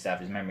important and he needs to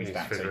have his memories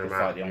back so he can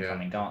fight the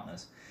oncoming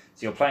darkness.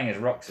 So you're playing as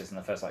Roxas in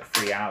the first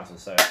 3 hours or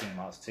so of Kingdom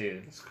Hearts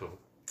 2. That's cool.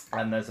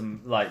 And there's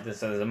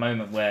a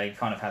moment where he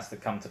kind of has to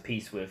come to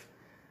peace with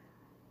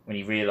when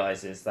he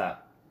realizes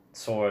that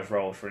Sora's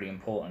role is really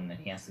important and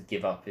he has to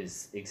give up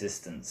his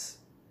existence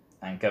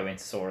and go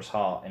into Sora's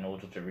heart in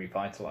order to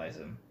revitalize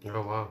him.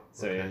 Oh wow!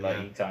 So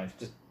he kind of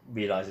just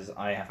realizes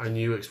I have to. And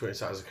you experience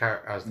that as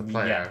the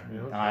player.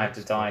 Yeah, I have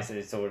to die so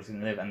Sora's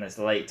going to live. And there's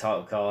the late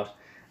title card.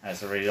 And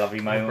it's a really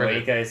lovely moment where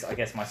he goes, "I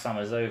guess my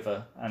summer's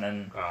over," and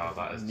then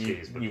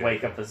you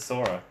wake up as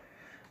Sora.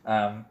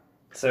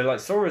 So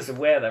Sora's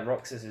aware that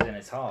Roxas is in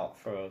his heart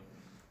for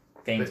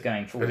games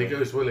going forward. But he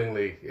goes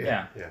willingly.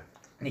 Yeah.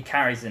 And he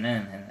carries it in,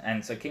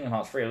 and so Kingdom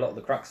Hearts 3, a lot of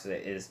the crux of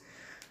it is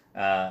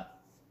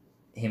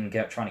him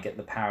trying to get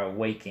the power of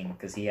waking,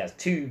 because he has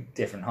 2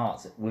 different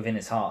hearts within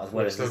his heart as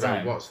well as his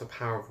own. What's the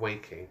power of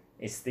waking?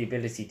 It's the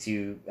ability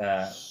to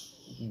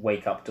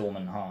wake up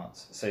dormant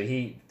hearts. So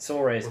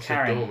Sora is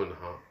carrying. A dormant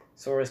heart?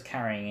 Sora is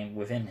carrying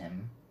within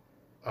him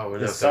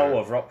the soul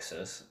of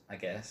Roxas, I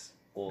guess,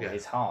 or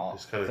his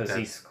heart, because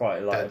he's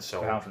quite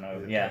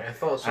powerful. Yeah. I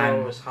thought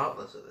Sora was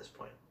heartless at this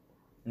point.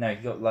 No,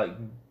 he got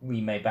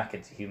remade back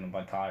into human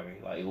by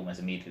Kairi,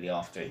 almost immediately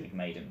after he'd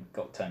made him,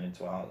 got turned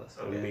into a heartless.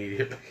 Okay.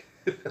 Immediately.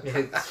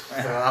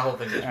 That whole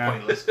thing is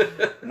pointless.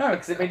 No,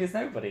 because it made us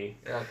nobody.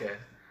 Okay.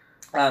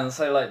 And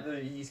so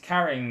he's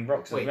carrying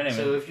Roxas within him.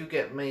 So if you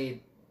get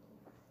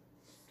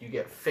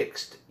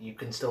fixed, you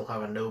can still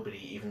have a Nobody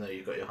even though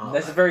you've got your heart.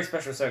 There's a very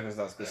special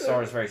circumstance because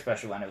Sora's very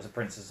special, and it was a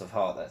Princess of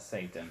Heart that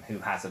saved him, who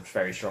has a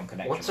very strong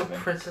connection. What's a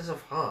Princess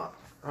of Heart?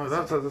 Oh,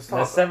 that's at the start.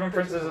 There's 7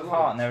 Princesses of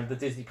Heart, and they're the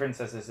Disney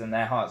princesses, and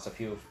their hearts are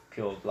pure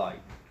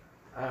light.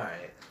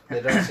 Alright.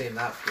 They don't seem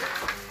that pure.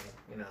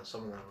 I mean,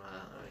 some of them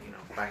are,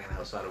 banging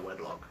outside of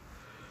wedlock.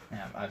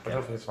 Yeah, I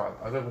don't think it's right.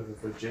 I don't think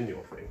it's a Virginia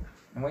thing.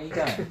 And where are you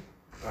going?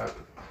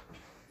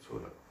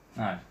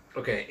 No.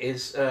 Okay,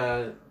 is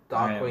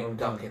Darkwing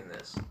Duck in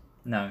this?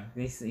 No,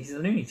 he's a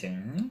Looney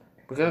Tune, isn't he?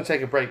 We're going to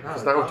take a break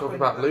because now we're talking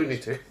about Looney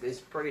Tunes. It's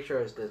pretty sure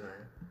it's Disney.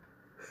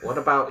 What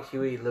about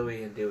Huey,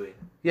 Louie, and Dewey?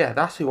 Yeah,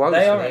 that's who I was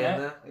saying. They are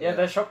in there? Yeah,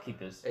 they're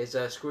shopkeepers. Is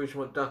Scrooge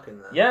McDuck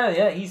in there?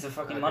 Yeah, he's a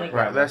fucking money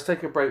grabber. Right, let's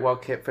take a break while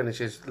Kit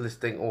finishes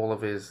listing all of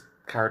his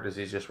characters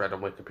he's just read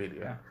on Wikipedia.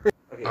 Yeah.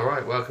 Okay.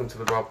 Alright, welcome to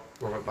the Robert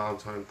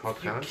Valentine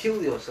podcast. If you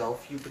kill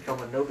yourself, you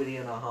become a Nobody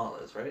and a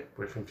Heartless, right?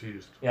 We're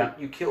confused. Yeah. But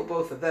you kill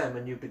both of them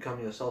and you become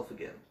yourself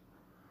again.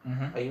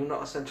 Mm-hmm. Are you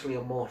not essentially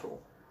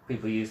immortal?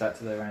 People use that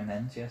to their own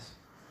ends, yes.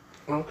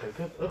 Okay,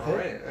 good. Okay.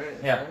 Alright,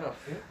 yeah. Fair enough.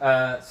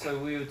 Yeah. So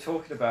we were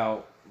talking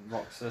about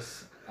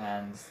Roxas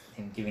and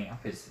him giving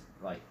up his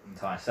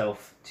entire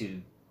self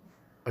to.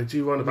 I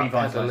do want to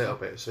backtrack a little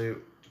bit. So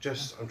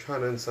I'm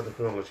trying to understand the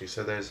chronology.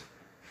 So there's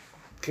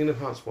Kingdom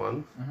Hearts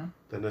 1.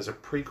 Then there's a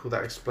prequel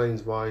that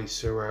explains why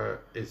Sura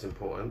is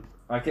important.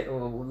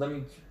 Well, let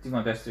me do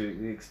my best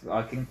to.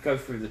 I can go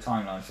through the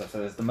timeline stuff. So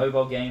there's the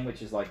mobile game,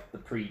 which is like the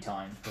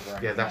pre-time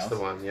for Yeah, that's else. the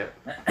one. Yeah.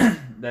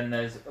 Then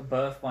there's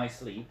Birth by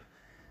Sleep,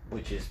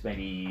 which is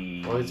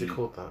maybe. Why is it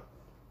called that?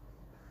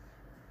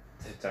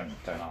 Don't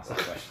ask that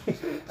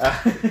question.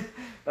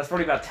 That's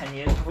probably about 10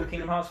 years before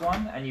Kingdom Hearts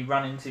 1, and you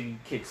run into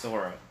Kid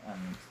Sora,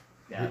 and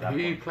Who are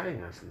you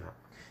playing as in that?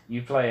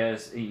 You play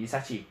as. It's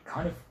actually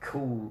kind of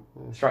cool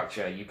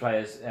structure. You play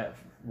as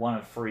one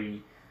of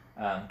 3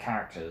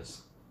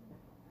 characters.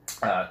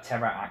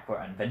 Terra,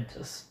 Aqua, and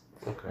Ventus.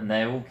 Okay. And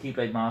they're all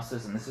Keyblade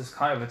masters, and this is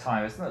kind of a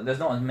time. There's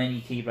not as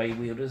many Keyblade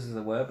wielders as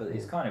there were, but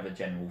it's kind of a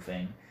general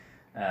thing.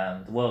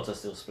 The worlds are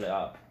still split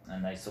up,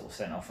 and they sort of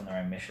sent off on their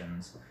own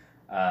missions.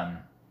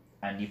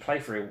 And you play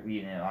for it.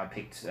 I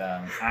picked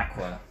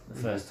Aqua the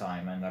first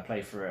time, and I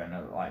played for it, and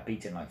I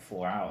beat it in like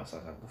 4 hours. I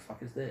was like, "What the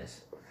fuck is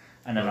this?"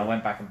 And then I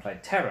went back and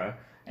played Terra,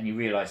 and you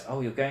realise,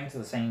 oh, you're going to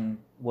the same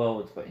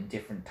world but in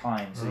different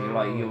times. So you're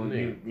like,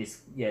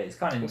 it's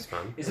kind of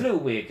it's a little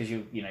weird because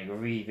you're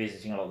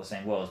revisiting a lot of the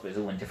same worlds, but it's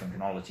all in different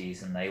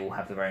chronologies, and they all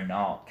have their own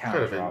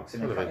character arcs,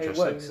 and it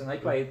works, and they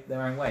play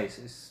their own ways.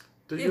 It's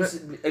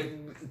a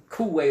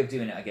cool way of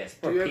doing it, I guess.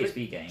 For a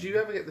PSP game. Do you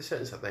ever get the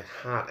sense that they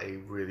had a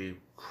really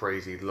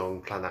crazy,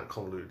 long, planned out,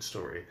 convoluted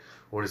story,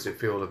 or does it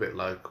feel a bit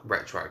like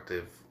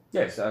retroactive?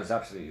 Yes, that was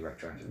absolutely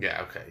retroactive.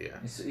 Yeah. Okay.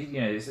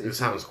 Yeah. It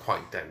sounds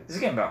quite dense. It's a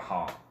game about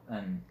heart,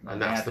 and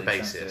that's the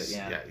basis.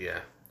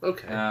 Yeah.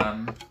 Okay.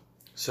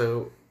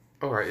 So,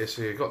 all right.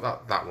 So you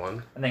got that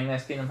one. And then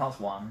there's Kingdom Hearts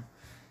 1.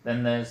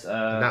 Then there's.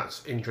 And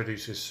that's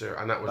introduces Sir,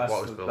 and that was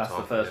what was built on. That's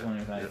the first one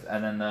you played. Yeah.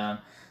 And then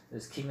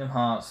there's Kingdom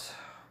Hearts.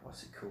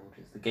 What's it called?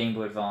 It's the Game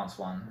Boy Advance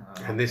one.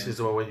 And this is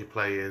the one where you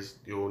play as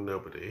you're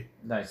nobody.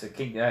 No, so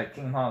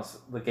Kingdom Hearts,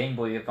 the Game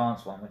Boy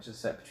Advance one, which is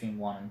set between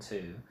 1 and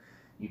 2.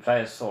 You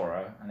play as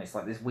Sora, and it's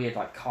like this weird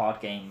like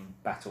card game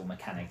battle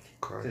mechanic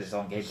because it's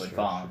on Game Boy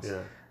Advance.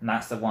 Yeah. And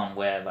that's the one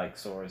where like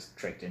Sora's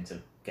tricked into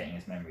getting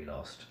his memory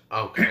lost.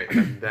 Okay,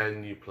 and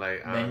then you play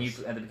as... Then you,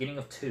 at the beginning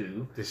of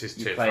 2, this is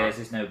you play as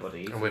this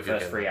nobody for the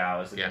first 3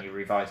 hours, and then you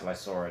revitalise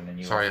Sora, and then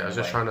you... Sorry, I was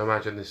just trying to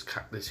imagine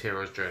this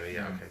hero's journey.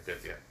 Yeah, okay, good,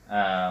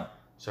 yeah.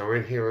 So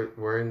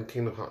we're in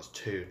Kingdom Hearts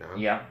 2 now.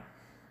 Yeah.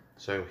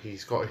 So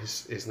he's got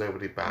his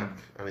nobody back,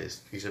 and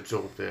he's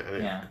absorbed it,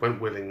 and it went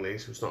willingly,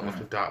 so it's not like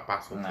a dark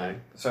battle thing.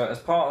 So as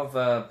part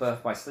of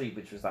Birth by Sleep,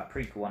 which was that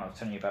prequel one I was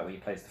telling you about where you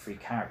play as the 3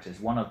 characters,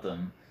 one of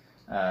them,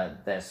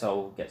 their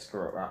soul gets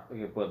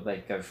corrupted. Well, they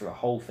go through a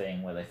whole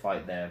thing where they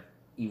fight their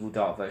evil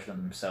dark version of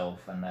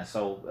themselves, and their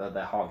soul,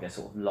 their heart gets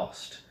sort of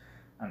lost.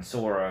 And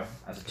Sora,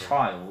 as a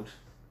child,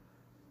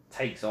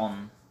 takes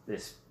on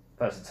this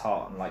person's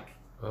heart and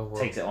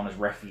takes it on as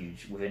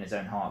refuge within his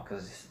own heart,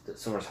 because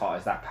Sora's heart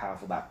is that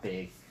powerful, that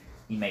big.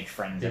 He makes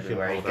friends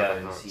everywhere he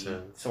goes.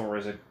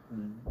 Sora's a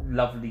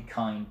lovely,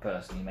 kind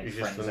person. He makes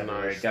friends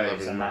everywhere he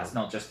goes, and that's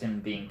not just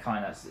him being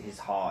kind. That's his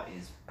heart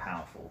is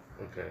powerful.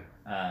 Okay.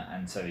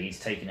 And so he's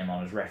taking him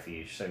on as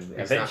refuge. So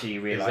eventually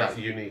you realise... Is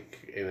that unique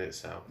in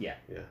itself? Yeah.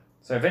 Yeah.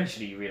 So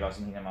eventually you realise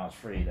in Kingdom Hearts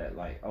 3 that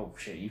oh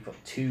shit, you've got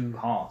 2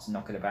 hearts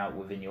knocking about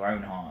within your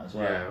own heart as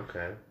well. Yeah.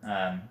 Okay.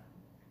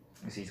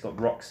 So he's got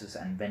Roxas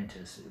and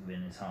Ventus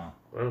within his heart.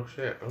 Oh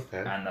shit, okay.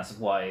 And that's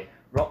why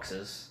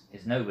Roxas,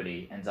 his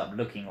nobody, ends up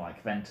looking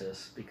like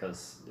Ventus,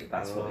 because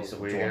that's what he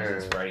sort of draws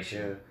his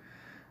inspiration.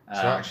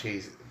 Yeah. So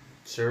actually,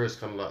 Sura's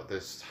kind of like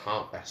this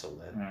heart vessel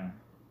then.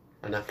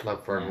 Enough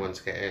love for everyone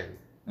to get in.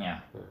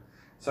 Yeah.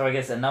 So I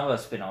guess another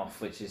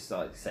spin-off, which is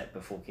set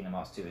before Kingdom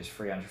Hearts 2, is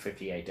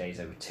 358 Days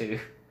Over 2.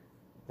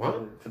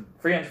 What?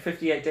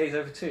 358 Days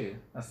Over 2.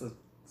 That's the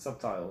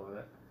subtitle of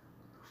it.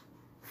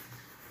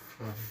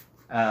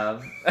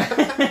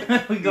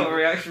 We got a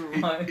reaction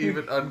from Mike.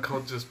 Even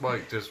unconscious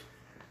Mike just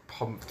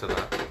pumped to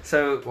that.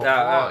 So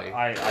why?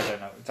 I don't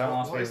know. Don't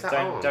ask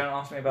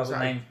me about the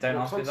names. Don't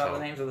ask me about the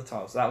names of the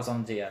titles. That was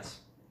on DS.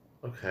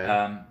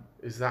 Okay.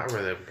 Is that a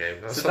rhythm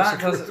game? That's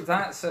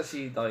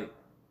actually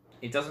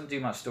it doesn't do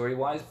much story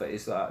wise, but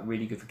it's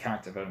really good for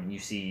character development. You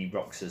see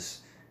Roxas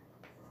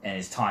in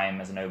his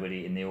time as a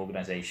nobody in the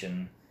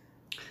organisation,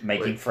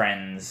 making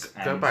friends.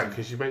 Go back,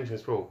 because you mentioned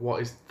this before.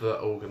 What is the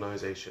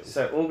organisation?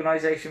 So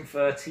Organisation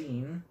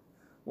 13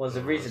 was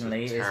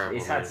originally,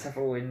 it's had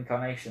several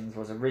incarnations,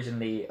 was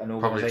originally an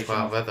organisation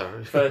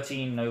of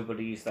 13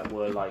 nobodies that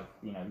were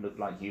looked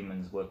like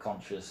humans, were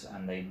conscious,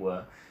 and they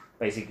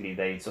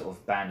sort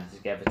of banded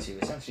together to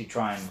essentially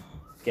try and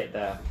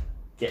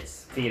get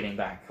feeling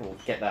back, or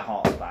get their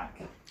hearts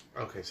back.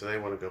 Okay, so they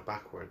want to go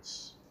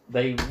backwards.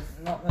 They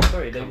not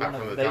necessarily. They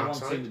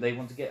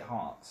want to get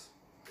hearts.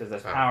 Because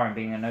there's power in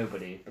being a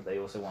nobody, but they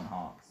also want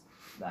hearts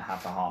that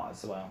have a heart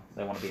as well.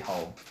 They want to be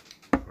whole.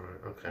 Right,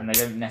 okay. And they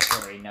don't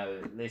necessarily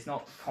know. It's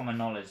not common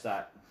knowledge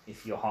that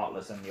if you're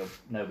heartless and your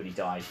nobody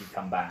dies, you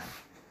come back.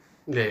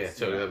 Yeah,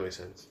 totally, that makes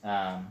sense.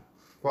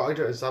 What I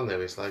don't understand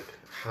though is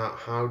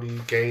how do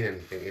you gain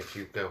anything if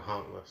you go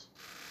heartless?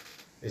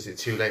 Is it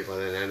too late by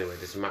then anyway?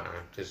 Does it matter?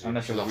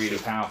 Unless you're really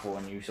powerful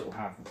and you sort of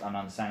have an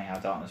understanding how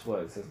darkness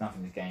works, there's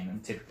nothing to gain,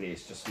 and typically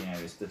it's just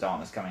it's the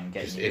darkness coming and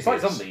getting you. It's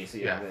like zombies.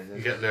 You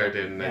get lured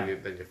in,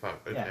 then you're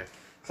fucked. Okay. Yeah.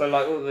 So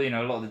like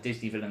a lot of the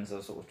Disney villains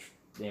are sort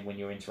of when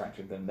you're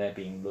interacting with them, they're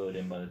being lured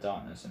in by the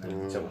darkness, and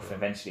then sort of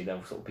eventually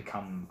they'll sort of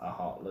become a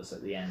heartless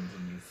at the end,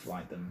 and you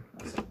fight them.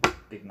 That's a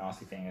big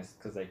nasty thing, is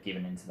because they've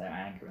given into their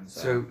anger and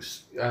so.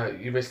 So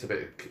you missed a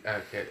bit.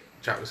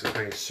 Jack was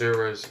saying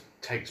Suras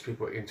takes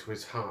people into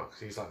his heart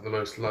because he's like the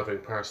most loving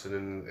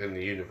person in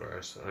the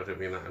universe. I don't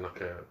mean that in like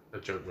a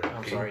joke way.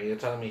 I'm sorry, you're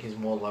telling me he's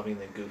more loving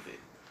than Goofy?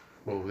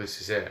 Well, this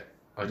is it.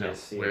 I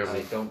don't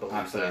believe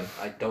that.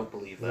 I don't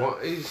believe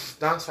that.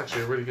 That's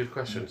actually a really good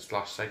question /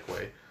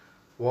 segue.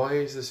 Why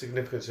is the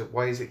significance of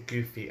why is it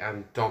Goofy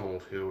and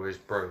Donald who are his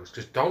bros?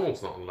 Because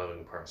Donald's not a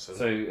loving person.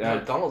 So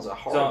Donald's a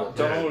horrible.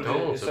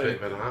 Donald's a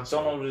bit of an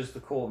asshole. Donald is the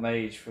court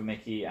mage for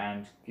Mickey,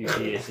 and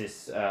Goofy is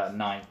his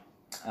knight.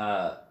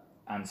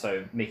 And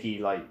so Mickey,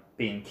 like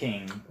being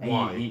king.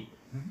 Why?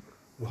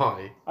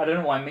 Why? I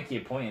don't know why Mickey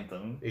appointed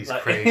them. He's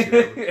crazy.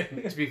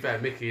 To be fair,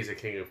 Mickey is a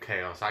king of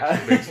chaos.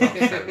 Actually, makes a lot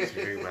of sense if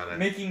you think about it.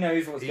 Mickey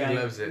knows what's going on. He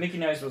loves it. Mickey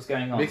knows what's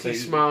going on. Mickey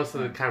smiles to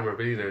the camera,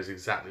 but he knows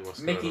exactly what's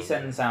going on. Mickey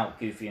sends out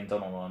Goofy and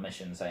Donald on a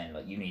mission, saying,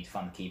 "Like, you need to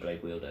find the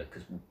Keyblade wielder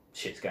because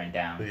shit's going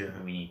down. Yeah.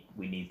 We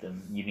need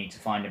them. You need to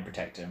find and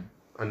protect him."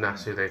 And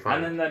that's who they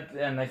find. And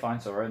then they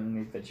find Sora, and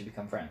they eventually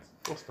become friends.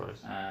 That's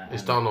nice.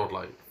 Is Donald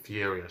like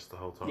furious the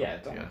whole time? Yeah,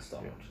 Donald's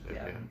Donald.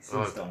 Yeah,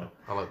 Donald.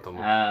 I like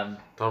Donald.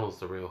 Donald's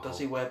the real. Does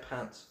he wear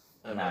pants?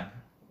 No.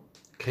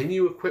 Can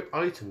you equip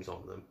items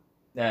on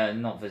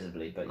them? Not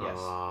visibly, but yes.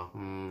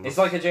 It's It's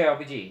like a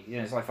JRPG.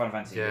 It's like Final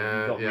Fantasy.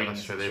 Yeah,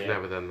 that's true. They've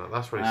never done that.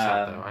 That's really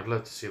sad though. I'd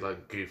love to see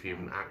like Goofy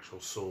with an actual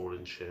sword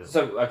and shit.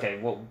 So okay,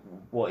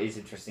 what is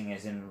interesting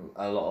is in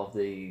a lot of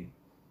the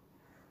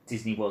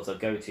Disney worlds I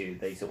go to,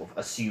 they sort of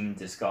assume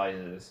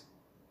disguises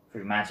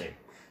through magic.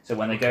 So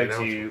when they go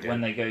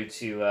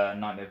to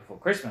Nightmare Before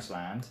Christmas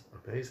Land,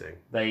 amazing.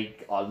 They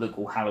look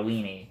all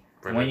Halloweeny.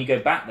 And when you go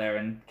back there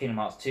in Kingdom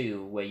Hearts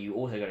 2, where you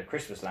also go to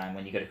Christmas Land,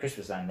 when you go to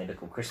Christmas Land, they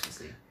look all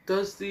Christmassy.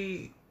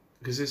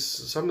 Because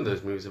some of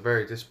those movies are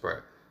very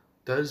disparate,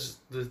 does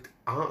the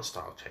art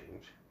style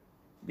change?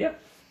 Yep.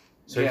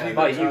 So to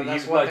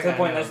the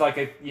point there's like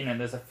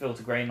there's a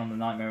filter grain on the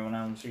Nightmare on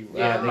Elm Street.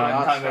 The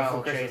art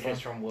style changes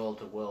from world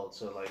to world.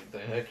 So like the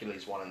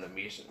Hercules one in the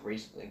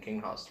recently in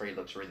Kingdom Hearts 3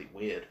 looks really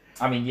weird.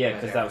 I mean, yeah,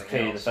 because that was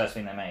clearly the first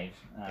thing they made.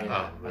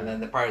 And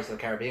then the Pirates of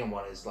the Caribbean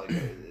one is like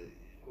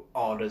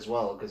odd as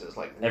well because it's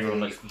like everyone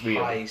really looks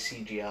real. high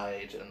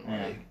CGI'd and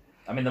like.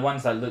 I mean, the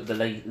ones that look the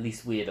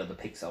least weird are the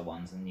Pixar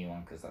ones, and the new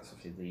one, because that's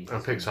obviously the.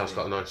 And Pixar's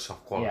got a nice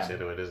soft quality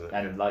to it, isn't it?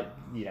 And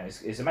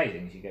it's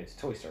amazing if you go to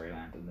Toy Story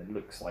Land and it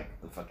looks like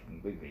the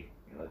fucking movie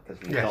because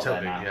we've got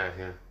totally. there now.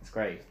 Yeah. It's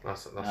great.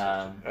 That's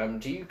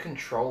do you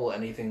control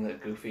anything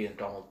that Goofy and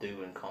Donald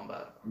do in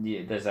combat?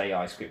 Yeah, there's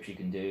AI scripts you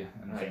can do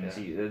and things.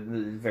 They're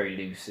very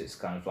loose. It's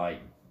kind of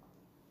like.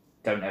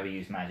 Don't ever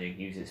use magic.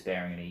 Use it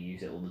sparingly.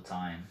 Use it all the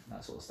time.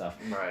 That sort of stuff.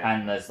 Right.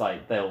 And there's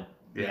like they'll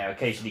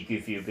occasionally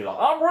Goofy will be like,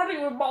 "I'm ready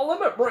with my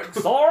limit break,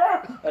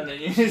 Sora," and then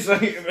you just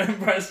like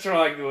press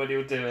triangle and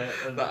he'll do it.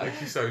 And that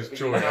actually sounds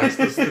joyous.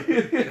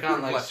 You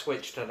can't like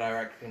switch to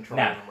direct control.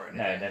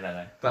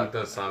 No. That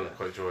does sound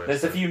quite joyous.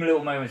 There's a few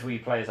little moments where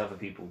you play as other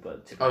people,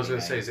 but typically, I was going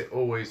to say, is it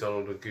always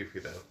Donald and Goofy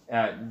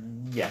though?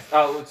 Yes.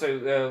 Oh,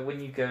 so when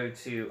you go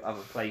to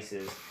other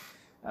places.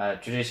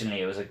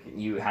 Traditionally, it was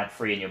you had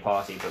 3 in your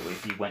party, but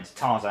if you went to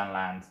Tarzan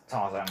Land,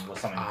 Tarzan was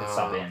something you could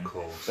sub in.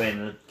 But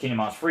in the Kingdom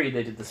Hearts 3,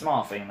 they did the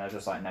smart thing, and they're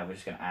just like, no, we're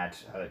just going to add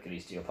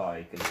Hercules to your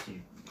party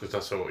because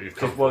that's what you've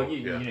come for.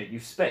 You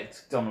spec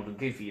Donald and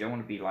Goofy. You don't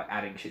want to be like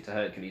adding shit to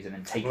Hercules and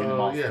then taking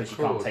them off because you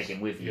can't take him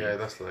with you. Yeah,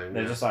 that's lame.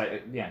 They're just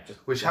like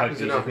which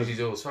happens in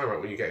RPGs all the time,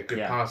 right? When you get a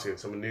good party and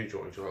someone new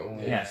joins, you're like,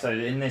 oh yeah. So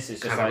in this,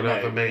 it's just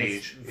like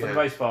mage. For the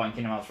most part, in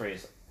Kingdom Hearts 3,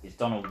 it's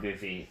Donald and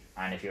Goofy,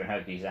 and if you're in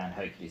Hercules Land,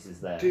 Hercules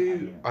is there.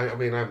 I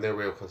mean, I have no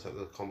real concept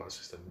of the combat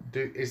system.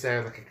 Is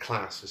there like a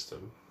class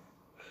system?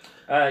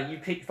 You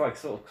pick like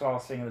sort of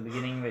class thing at the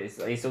beginning, but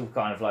it's all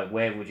kind of like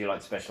where would you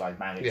like to specialise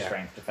magic,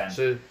 strength, defence.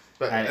 So,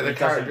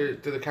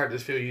 do the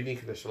characters feel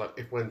unique in this? So like,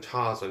 if when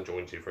Tarzan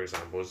joins you, for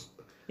example,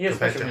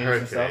 compared to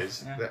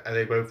Hercules, are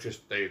they both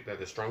just they're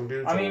the strong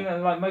dudes? I mean,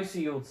 like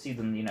mostly you'll see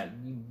them.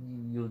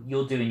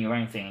 You're doing your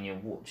own thing, and you're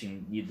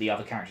watching the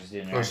other characters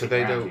doing their own thing.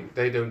 So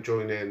they don't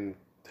join in.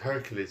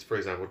 Hercules, for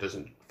example,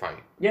 doesn't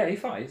fight. Yeah, he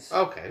fights.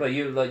 Okay. But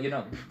you're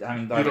not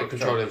having direct You're not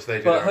controlling him, so they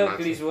do. But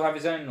Hercules will have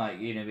his own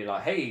be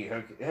like,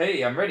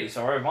 hey, I'm ready.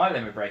 Sorry, my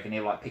limit break, and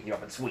he'll like pick you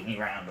up and swing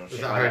you around or shit.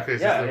 Is that like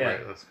Hercules' limit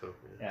break? That's cool.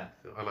 Yeah.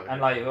 I like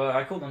and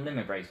I call them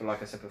limit breaks, but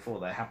like I said before,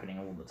 they're happening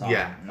all the time.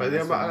 Yeah, but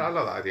I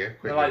love that idea.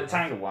 Like the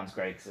Tangle one's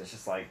great because it's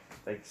just like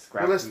they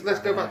scrap. Well, let's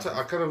go back to.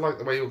 I kind of like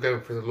the way you're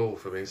going through the lore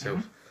for me.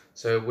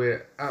 So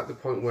we're at the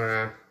point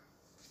where,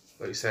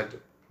 like you said,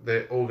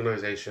 the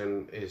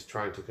organisation is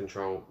trying to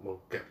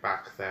get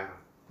back there.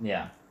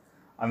 Yeah.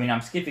 I mean,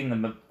 I'm skipping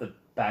the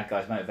bad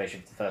guy's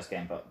motivation for the first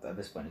game, but at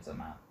this point it doesn't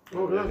matter.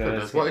 Oh no,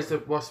 goodness. What's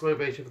the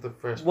motivation for the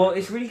first? Well,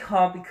 it's really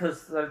hard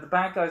because the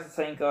bad guy's the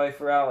same guy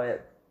throughout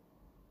it.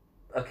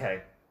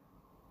 Okay.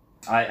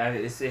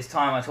 It's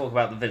time I talk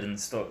about the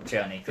villain's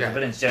journey, because the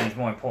villain's journey is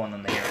more important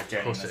than the hero's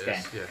journey in this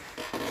game. Yeah.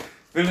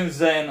 Villain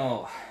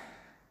Xehanort.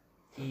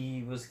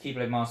 He was the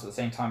Keyblade Master at the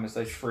same time as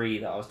those 3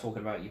 that I was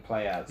talking about you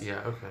play as.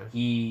 Yeah, okay.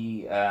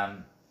 He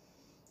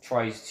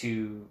tries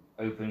to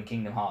open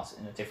Kingdom Hearts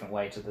in a different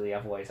way to the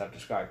other ways I've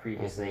described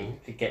previously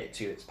to get it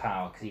to its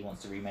power, because he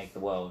wants to remake the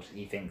world.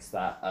 He thinks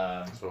that...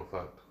 it's all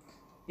fucked.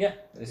 Yeah,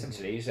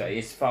 essentially.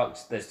 It's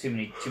fucked. There's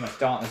too much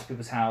darkness in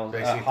people's hearts.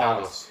 Basically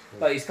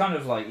Like, it's kind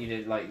of like,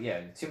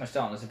 too much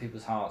darkness in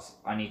people's hearts.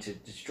 I need to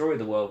destroy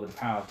the world with the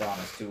power of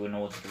darkness in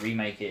order to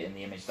remake it in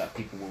the image that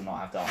people will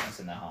not have darkness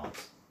in their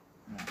hearts.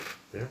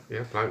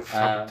 Yeah, blank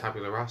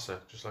tabula rasa,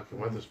 just like in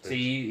Weatherspoon. So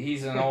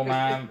he's an old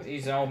man.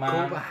 He's an old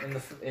man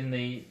in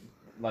the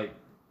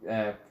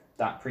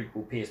that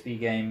prequel PSP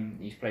game.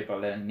 He's played by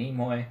Leonard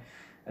Nimoy.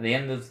 At the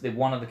end of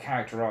one of the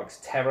character arcs,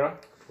 Terror,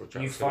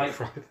 you fight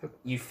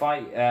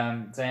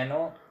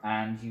Xehanort,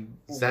 and you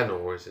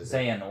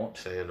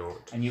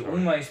Xehanort, and you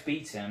almost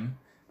beat him,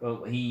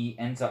 but he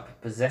ends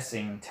up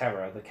possessing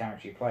Terror, the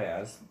character you play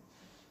as,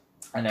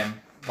 and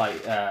then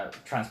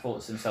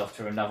transports himself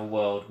to another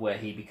world where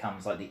he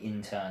becomes like the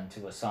intern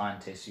to a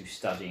scientist who's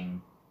studying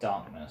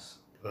darkness.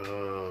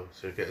 Oh,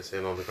 so he gets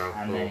in on the ground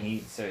floor. And then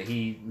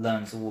he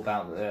learns all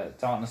about the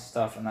darkness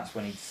stuff, and that's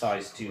when he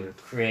decides to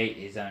create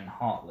his own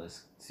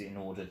Heartless in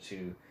order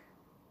to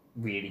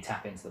really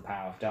tap into the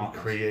power of darkness.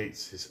 He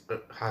creates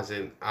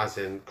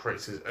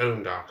creates his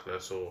own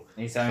darkness, or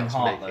his own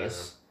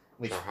Heartless,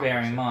 which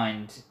bear in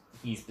mind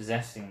he's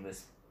possessing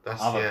this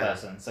other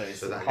person, so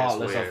it's the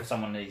Heartless of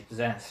someone that he's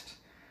possessed.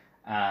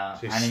 So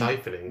he's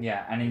siphoning.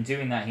 Yeah, and in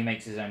doing that, he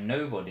makes his own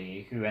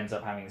Nobody, who ends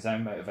up having his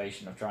own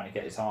motivation of trying to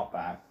get his heart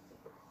back.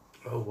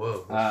 Oh,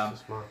 whoa,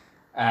 that's smart.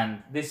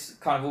 And this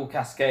kind of all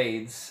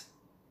cascades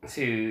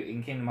to,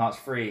 in Kingdom Hearts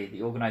 3,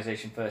 the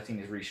Organisation 13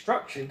 is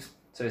restructured,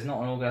 so it's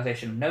not an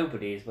organisation of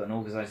nobodies, but an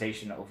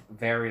organisation of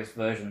various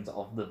versions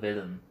of the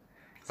villain.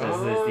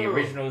 So there's the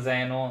original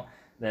Xehanort,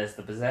 there's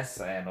the possessed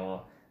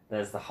Xehanort,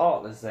 there's the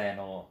Heartless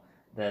Xehanort,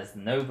 there's the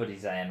Nobody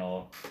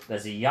Xehanort,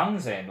 there's a young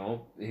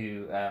Xehanort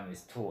who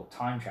is taught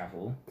time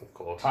travel. Of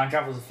course. Time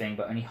travel's a thing,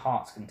 but only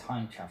hearts can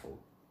time travel.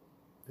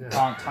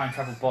 Can't time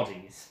travel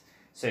bodies.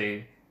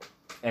 So,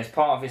 as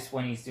part of this,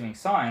 when he's doing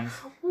science...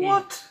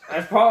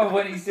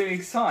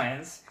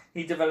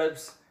 he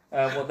develops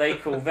what they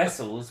call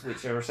vessels,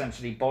 which are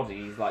essentially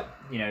bodies, like,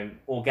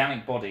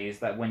 organic bodies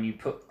that when you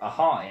put a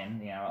heart in,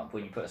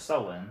 when you put a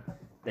soul in,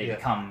 they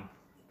become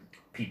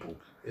people.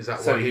 Is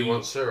that why he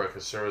wants Sura?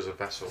 Because Sura's a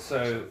vessel.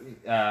 So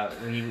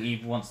he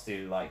wants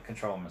to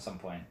control him at some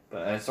point,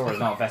 but Sura's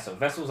not a vessel.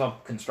 Vessels are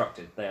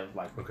constructed. They're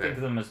think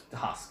of them as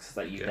husks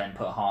that you then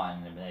put a heart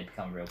in them and they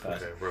become a real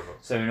person. Okay,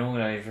 robots. So in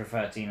Organisation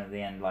 13 at the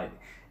end,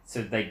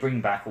 so they bring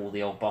back all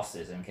the old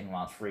bosses in Kingdom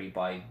Hearts 3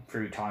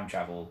 through time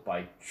travel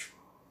by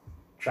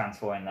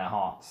transporting their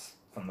hearts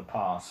from the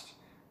past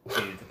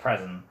to the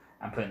present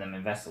and putting them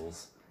in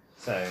vessels.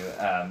 So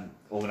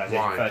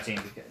Organisation 13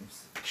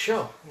 becomes...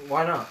 Sure,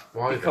 why not?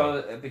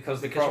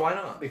 Because why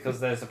not? Because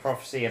there's a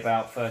prophecy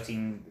about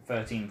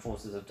 13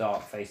 forces of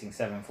dark facing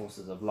 7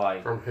 forces of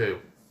light. From who?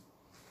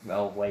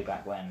 Well, way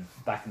back when,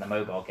 back in the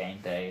mobile game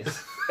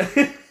days.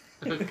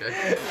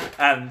 Okay.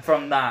 And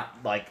from that,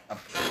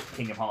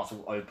 Kingdom Hearts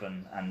will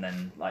open, and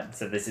then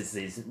so this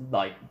is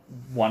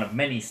one of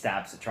many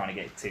stabs at trying to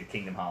get to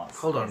Kingdom Hearts.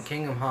 Hold on,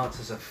 Kingdom Hearts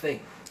is a thing.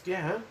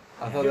 Yeah.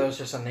 I thought that was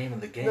just a name of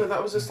the game. No,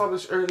 that was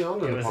established early on in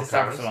the podcast. It was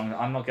established along.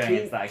 I'm not going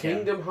into that again.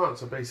 Kingdom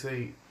Hearts are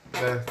basically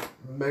the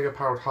mega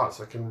powered hearts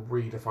that can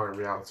redefine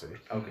reality.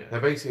 Okay.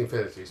 They're basically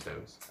Infinity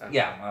Stones. Okay.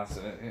 Yeah, that's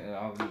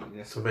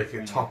to make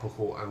it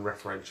topical and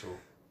referential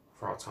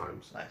for our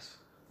times. Nice.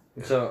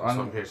 Yeah, so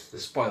I'm here to do.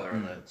 Spoiler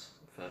alerts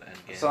for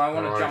Endgame. So I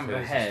want to jump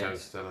ahead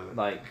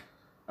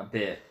a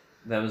bit.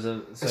 There was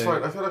a. It's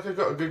fine. I feel like I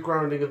got a good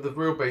grounding of the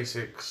real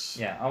basics.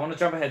 Yeah, I want to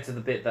jump ahead to the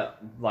bit that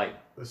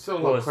There's still a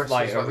lot of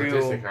questions about the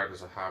Disney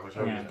characters I have, which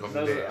I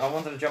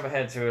wanted to jump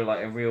ahead to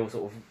a real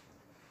sort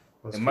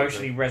of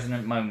emotionally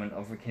resonant moment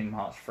of Kingdom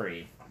Hearts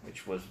 3,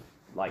 which was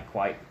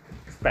quite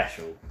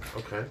special.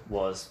 Okay.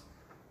 Was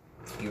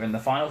you're in the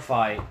final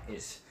fight.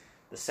 It's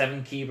the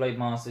 7 Keyblade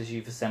Masters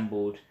you've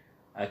assembled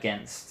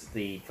against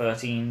the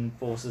 13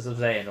 forces of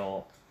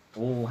Xehanort,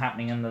 all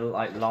happening in the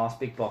last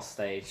big boss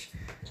stage,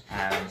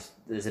 and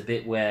there's a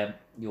bit where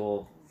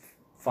you're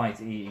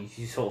fighting.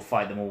 You sort of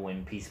fight them all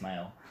in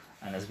piecemeal,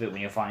 and there's a bit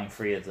when you're fighting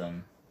 3 of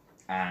them,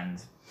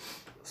 and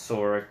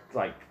Sora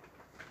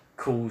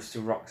calls to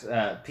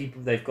Rox.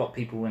 People, they've got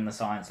people in the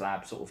science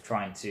lab sort of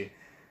trying to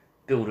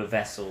build a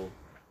vessel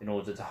in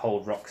order to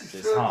hold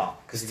Roxas's heart.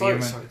 Because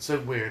it's so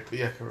weird, but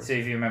yeah, correct. So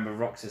if you remember,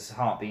 Roxas's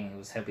heart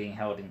was being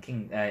held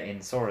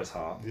in Sora's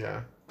heart.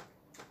 Yeah.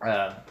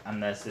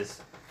 And there's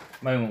this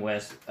moment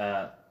where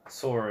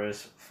Sora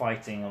is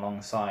fighting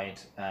alongside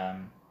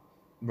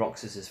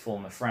Roxas's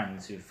former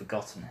friends who've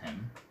forgotten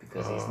him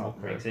because he's not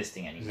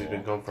existing anymore. He's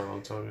been gone for a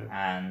long time.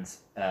 Yeah.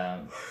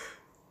 And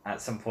at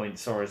some point,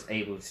 Sora's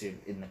able to,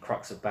 in the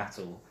crux of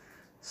battle,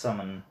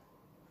 summon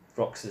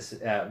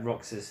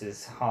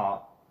Roxas's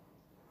heart,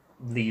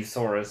 leaves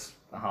Sora's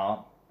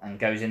heart, and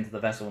goes into the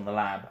vessel in the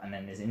lab, and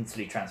then is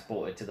instantly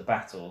transported to the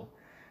battle,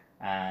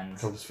 and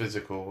becomes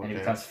physical. And he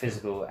becomes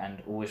physical,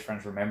 and all his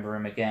friends remember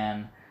him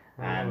again.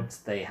 And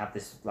they have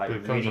this like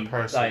really he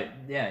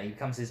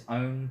becomes his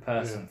own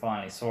person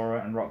finally.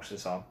 Sora and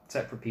Roxas are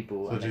separate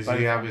people. So does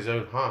he have his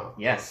own heart?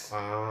 Yes.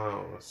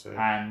 Oh, I see.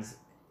 And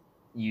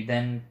you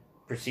then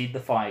proceed the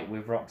fight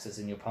with Roxas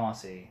in your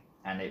party,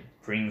 and it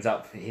brings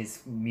up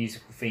his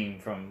musical theme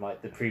from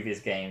like the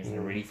previous games in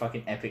a really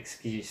fucking epic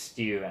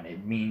stew, and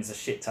it means a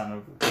shit ton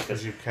of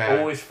because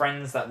all his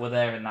friends that were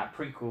there in that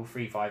prequel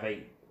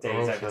 358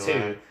 Days Over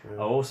 2 are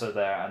also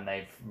there, and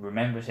they've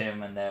remembered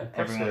him, and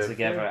everyone's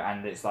together,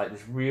 and it's like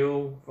this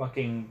real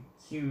fucking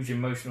huge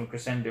emotional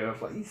crescendo of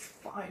like he's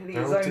finally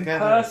his own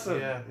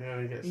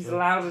person. He's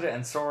allowed it,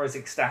 and Sora's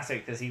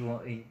ecstatic because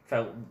he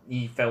felt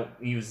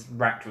he was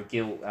racked with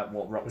guilt at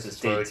what Roxas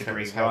did to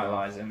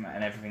revitalize him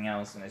and everything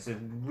else, and it's a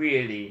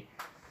really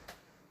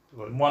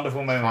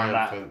wonderful moment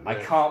that I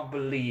can't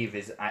believe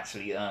is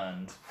actually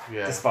earned,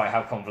 despite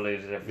how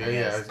convoluted everything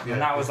is.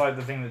 And that was like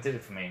the thing that did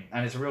it for me,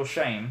 and it's a real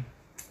shame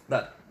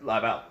that like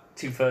about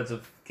 2/3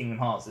 of Kingdom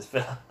Hearts is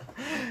filler.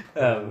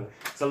 So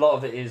a lot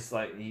of it is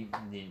like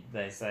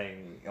they say,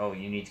 oh,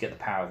 you need to get the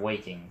power of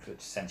waking, which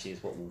essentially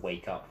is what will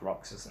wake up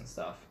Roxas and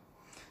stuff.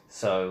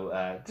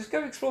 So just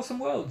go explore some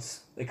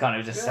worlds. They kind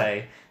of just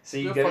say. So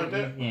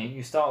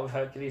you start with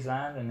Hercules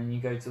Land, and then you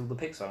go to all the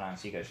Pixar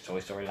lands. So you go to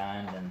Toy Story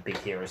Land and Big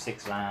Hero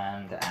 6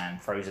 Land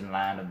and Frozen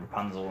Land and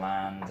Rapunzel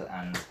Land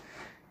and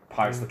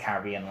Pirates of the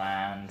Caribbean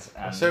Land.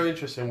 It's so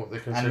interesting what they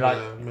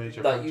consider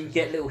major. Like you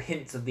get little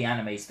hints of the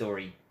anime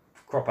story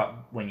crop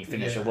up when you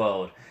finish a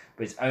world,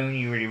 but it's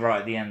only really right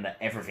at the end that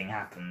everything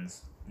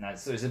happens. No,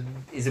 so it's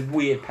a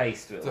weird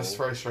pace to it. That's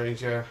very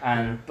strange,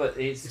 yeah. But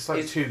it's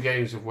like two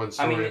games of one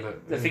story. I mean,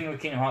 the thing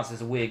with Kingdom Hearts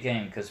is a weird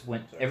game because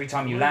every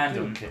time you land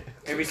in one of these,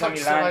 every time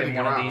you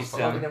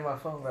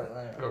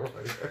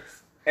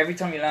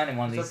land in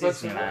one of these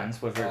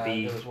Disneylands, whether it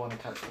be there was one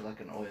attached to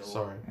like an oil.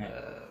 Sorry.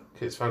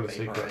 Kids found a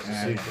secret.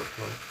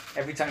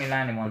 Every time you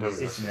land in one of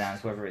these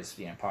Disneylands, whether it's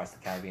Pirates of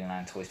the Caribbean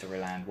Land, Toy Story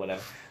Land,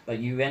 whatever, like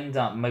you end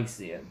up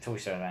mostly Toy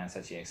Story Land is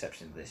actually an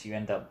exception to this. You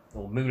end up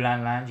or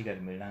Mulan Land. You go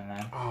to Mulan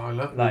Land. Oh, I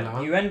love like,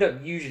 Mulan. You end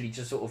up usually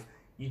just sort of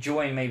you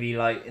join maybe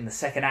like in the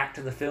second act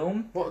of the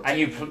film, and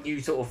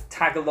you sort of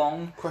tag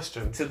along.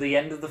 To the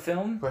end of the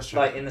film.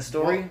 Like in the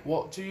story.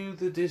 What do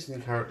the Disney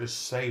characters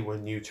say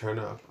when you turn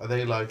up? Are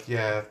they like,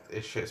 yeah,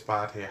 this shit's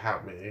bad here,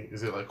 help me?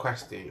 Is it like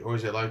questy, or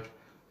is it like,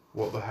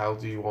 what the hell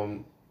do you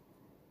want?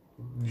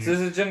 So there's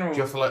a general. Do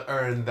you have to like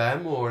earn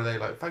them, or are they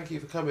like, thank you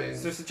for coming?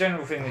 So it's a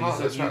general thing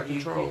that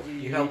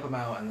you help them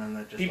out, and then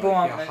they're just people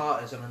like, aren't, your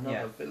heart is in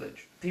another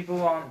village.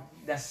 People aren't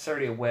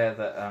necessarily aware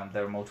that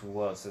there are multiple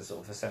worlds. There's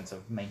sort of a sense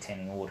of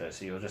maintaining order.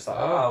 So you're just like,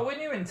 oh, when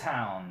you're in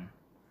town,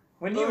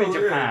 when you're in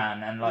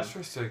Japan, and like,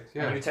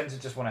 and you tend to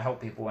just want to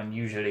help people, and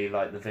usually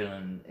like the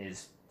villain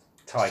is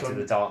tied to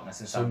the darkness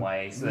in some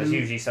way. So there's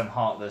usually some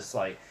heartless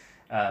like.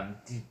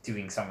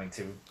 Doing something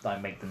to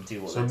like make them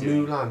do what they're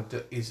doing. So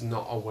Mulan is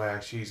not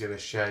aware she's in a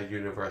shared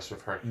universe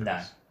with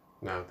Hercules.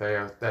 No,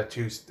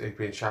 they've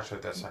been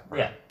shattered. They're separate.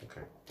 Yeah.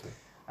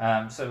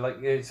 Okay.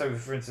 So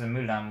for instance, in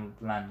Mulan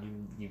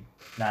Land, you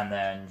land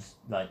there, and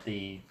like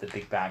the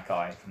big bad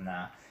guy from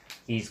that,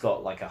 he's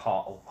got like a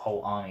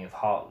whole army of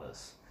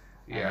Heartless.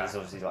 And he's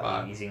obviously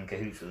like he's in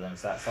cahoots with them.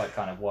 So that's like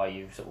kind of why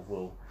you sort of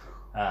will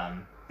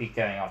be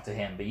going after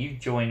him. But you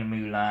join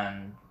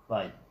Mulan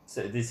like.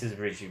 So this is a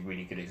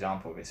really good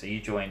example of it. So you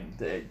join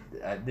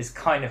this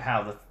kind of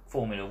how the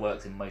formula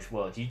works in most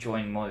worlds. You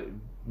join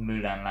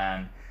Mulan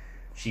Land.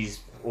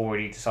 She's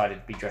already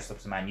decided to be dressed up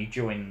as a man. You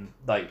join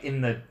like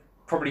in the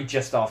probably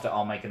just after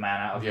I'll make a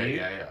man out of you.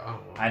 Yeah.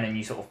 And then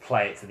you sort of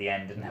play it to the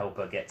end and help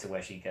her get to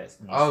where she needs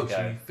to go.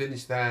 So you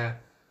finish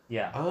there.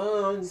 Yeah.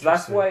 Oh, so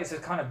that's why it's a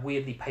kind of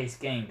weirdly paced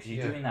game because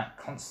you're doing that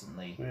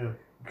constantly. Yeah.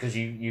 Because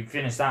you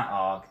finish that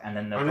arc and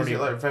then is it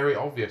like very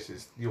obvious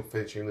it's you're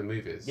finishing the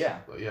movies? Yeah.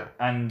 Yeah.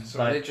 And so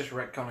they're just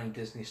retconning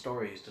Disney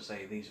stories to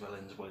say these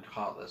villains were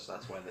heartless,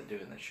 that's why they're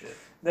doing this shit.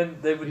 Then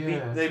they'd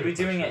be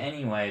doing it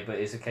anyway, but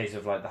it's a case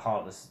of like the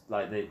heartless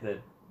like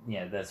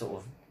they're sort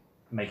of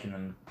making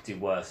them do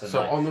worse. And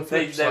so like, on the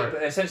flip side,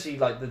 essentially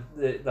like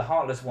the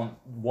heartless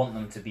want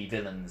them to be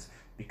villains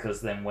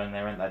because then when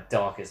they're in that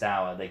darkest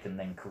hour they can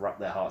then corrupt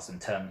their hearts and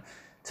turn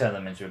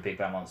them into a big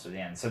bad monster at the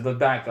end. So the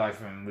bad guy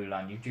from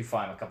Mulan, you do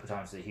fight him a couple of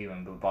times as a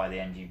human, but by the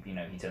end he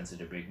turns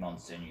into a big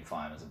monster and you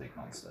fight him as a big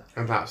monster.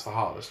 And that's the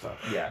heartless stuff.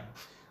 Yeah.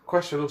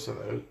 Question also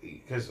though,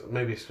 because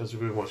maybe it's because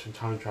we've been watching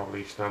time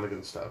travel-y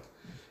shenanigans stuff.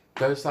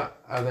 And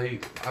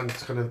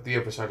it's kind of the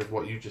other side of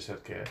what you just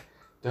said, Keir.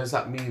 Does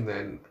that mean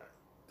then,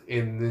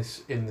 in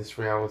this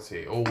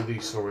reality, all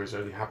these stories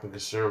only happen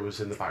because Sura was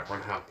in the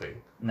background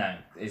helping? No,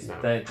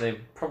 they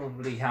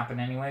probably happen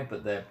anyway,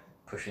 but they're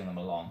pushing them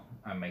along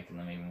and making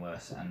them even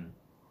worse. And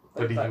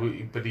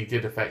But he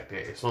did affect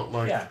it. It's not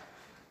like Yeah.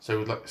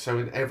 So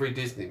in every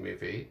Disney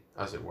movie,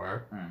 as it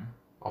were,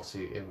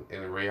 obviously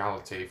in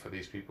reality for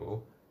these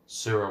people,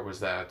 Sura was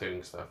there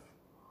doing stuff.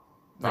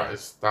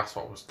 That's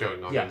what was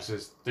going on. Yeah. It was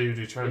this dude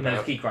who turned those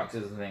up. key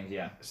cruxes and things,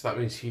 yeah. So that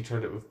means he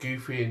turned up with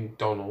Goofy and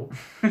Donald.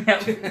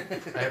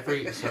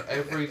 every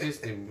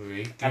Disney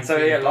movie. Goofy and so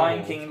yeah, and Lion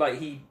Donald. King, like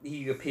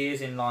he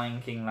appears in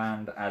Lion King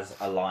Land as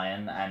a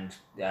lion, and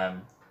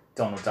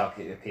Donald Duck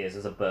appears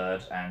as a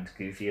bird, and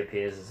Goofy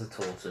appears as a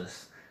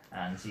tortoise,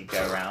 and you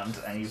go around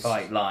and you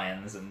fight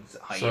lions and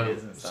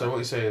hyenas and stuff. So what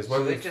you're saying is So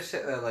when they just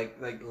sit there like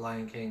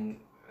Lion King,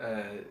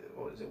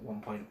 what is it,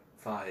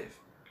 1.5?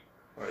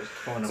 Or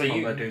it's going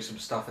to do some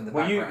stuff in the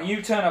background.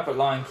 You turn up at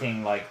Lion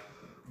King like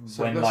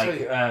So when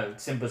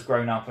let's Simba's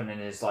grown up and in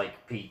his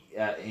like peak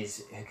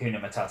his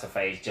Hakuna Matata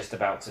phase, just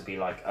about to be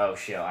like, oh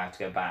shit, I have to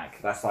go back.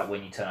 That's like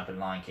when you turn up in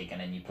Lion King and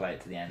then you play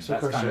it to the end. So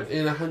That's question, kind of,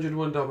 in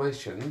 101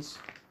 Dalmatians,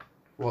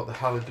 what the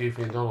hell are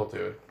Goofy and Donald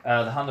doing? the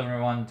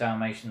 101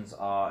 Dalmatians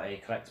are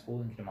a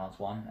collectible in Kingdom Hearts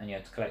 1, and you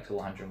have to collect all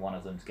 101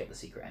 of them to get the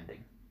secret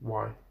ending.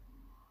 Why?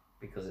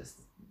 Because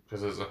it's...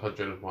 Because there's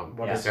 101.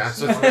 What Yeah. is the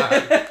answer to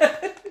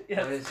that?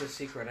 Yeah. What is the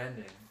secret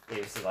ending? It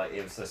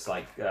was just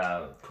like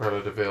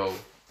Cruella de Vil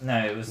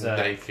no, it was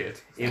naked.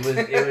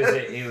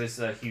 it was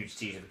a huge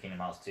teaser for Kingdom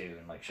Hearts 2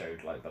 and like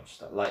showed like a bunch of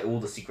stuff. Like all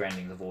the secret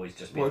endings have always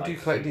just been. What like, do you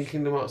collect in huge.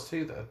 Kingdom Hearts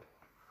 2 then?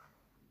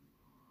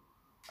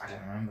 I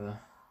don't remember.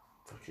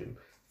 Fucking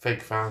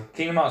fake fan.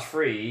 Kingdom Hearts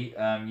 3,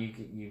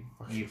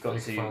 you've got to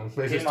Fake fan.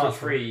 Kingdom Hearts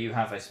 3. You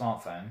have a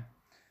smartphone,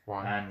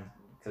 Why? and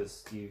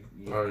because you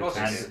Oh,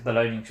 and you the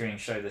loading screen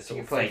show this You sort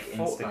can of play fake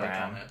Fortnite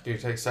Instagram. on it. Do you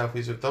take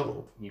selfies with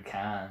Donald? You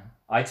can.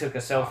 I took a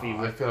selfie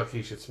I with. feel like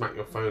you should smack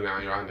your phone out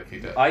of your hand if you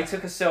did. I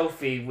took a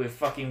selfie with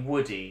fucking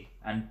Woody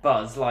and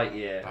Buzz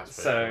Lightyear.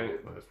 That's So. very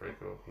cool. That's very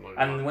cool. I'm not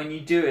gonna And lie. when you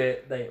do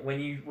it,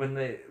 when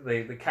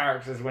the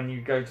characters, when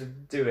you go to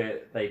do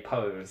it, they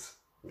pose,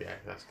 Yeah,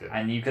 that's good.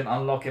 and you can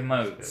unlock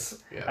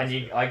emotes. Yeah, And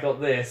that's I got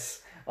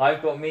this.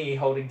 I've got me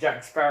holding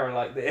Jack Sparrow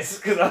like this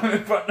because I'm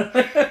in front of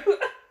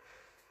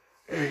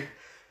him.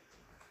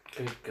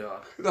 Good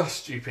God. That's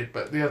stupid,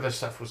 but the other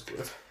stuff was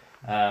good.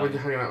 When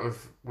you're hanging out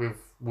with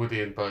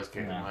Woody and Buzz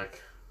getting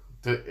like,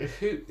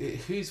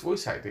 who's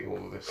voice acting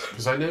all of this?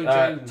 Because I know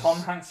James. Tom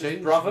Hanks'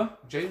 brother.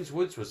 James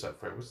Woods was up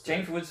for it, wasn't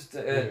James Woods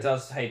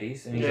does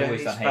Hades, and he's Yeah,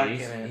 always he's done back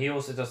Hades. in it. He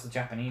also does the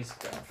Japanese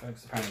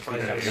folks. Apparently, he? speak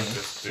Yeah, he was Japanese.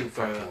 just do Super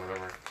fucking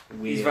whatever.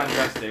 He's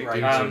fantastic.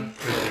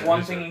 Right.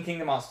 One thing in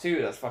Kingdom Hearts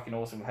 2 that's fucking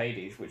awesome with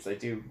Hades, which they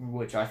do,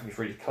 which I think is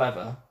really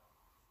clever,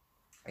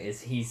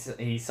 is he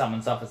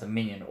summons up as a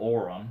minion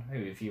Auron, who,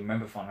 if you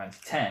remember Final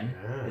Fantasy X,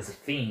 Yeah. is a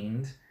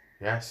fiend.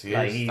 Yes, he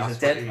Like, is. he's That's a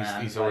dead what-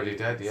 man. He's already like,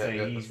 dead. Yeah, so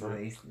yeah, he's, that's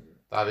right. he's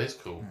That is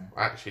cool.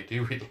 I actually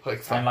do really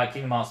like that. and like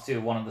Kingdom Hearts 2,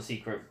 one of the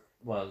secret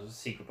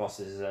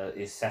bosses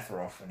is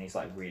Sephiroth, and he's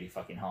like really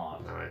fucking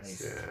hard. Nice,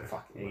 He's yeah.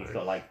 He's Nice.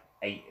 got like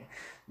 8.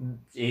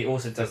 He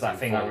also does that Different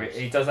thing. forms.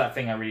 He does that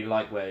thing I really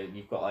like, where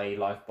you've got a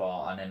life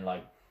bar and then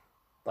like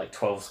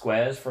 12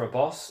 squares for a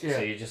boss. Yeah.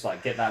 So you just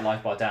like get that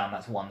life bar down.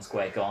 That's one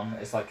square gone.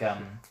 It's like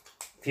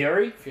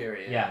Fury.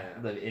 Fury. Yeah,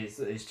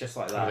 it's just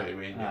like I know that. what you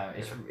mean, yeah.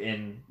 It's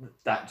in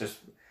that just.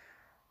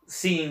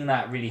 Seeing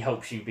that really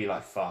helps you be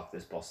like, fuck,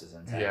 this boss is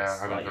intense.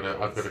 Yeah, and like,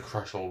 I've got to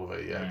crush all of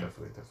it. Yeah, Mm.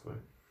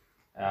 definitely.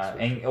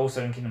 and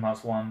also in Kingdom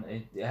Hearts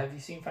 1, have you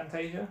seen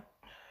Fantasia?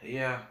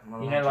 Yeah.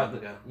 You know,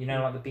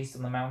 like the Beast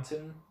on the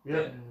Mountain. Yeah.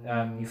 bit?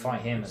 You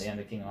fight him at the end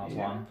of Kingdom Hearts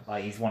 1.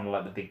 Like he's one of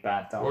like the big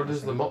bad. What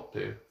does the mop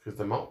do? Because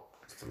the mop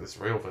is this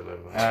real villain.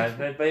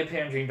 They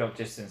appear in Dream Drop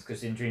Distance,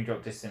 because in Dream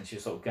Drop Distance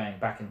you're sort of going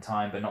back in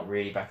time, but not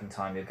really back in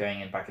time. You're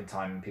going back in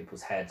time in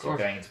people's heads. You're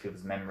Gosh. going into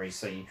people's memories.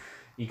 So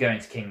you go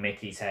into King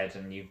Mickey's head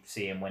and you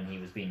see him when he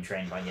was being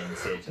trained by Yen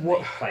Sid, and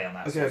What- they play on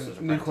that. Again,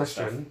 Sorcerer's new Apprentice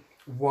stuff. question.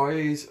 Why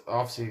is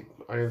obviously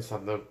I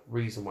understand the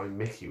reason why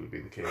Mickey would be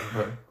the king,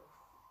 but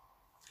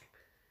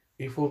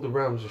if all the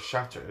realms are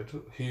shattered,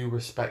 who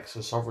respects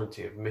the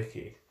sovereignty of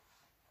Mickey?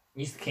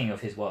 He's the king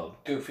of his world.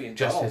 Goofy and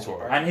Just Donald, his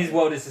world. right? And his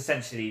world is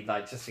essentially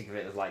like, just think of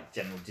it as like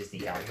general Disney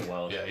character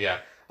world. Yeah.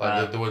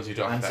 Like the ones who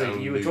don't And have so their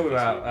own you were talking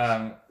movies,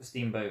 about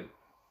Steamboat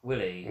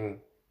Willie. Mm.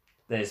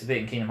 There's a bit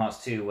in Kingdom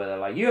Hearts 2 where they're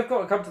like, you have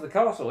got to come to the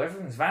castle,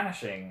 everything's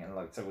vanishing. And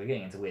like, so we're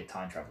getting into weird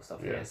time travel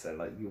stuff here. Yeah. So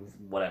like,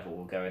 whatever,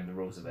 we'll go in the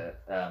rules of it.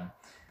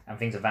 And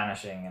things are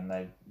vanishing,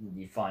 and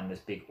you find this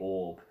big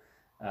orb,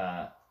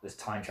 this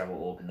time travel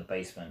orb in the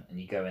basement, and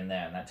you go in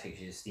there, and that takes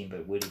you to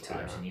Steamboat Willie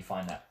times, and you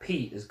find that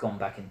Pete has gone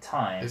back in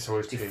time It's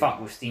always to Pete.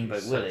 fuck with Steamboat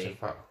He's such a Willie.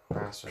 fat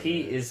bastard.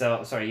 Pete is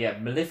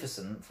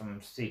Maleficent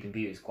from Sleeping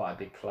Beauty is quite a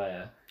big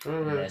player.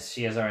 And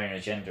she has her own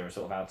agenda,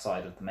 sort of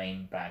outside of the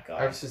main bad guy.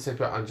 Ever since they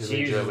put She Angelina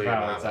uses Jolie in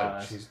powers,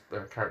 that, she's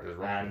her character's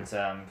rocket.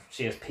 And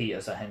she has Pete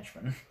as a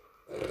henchman.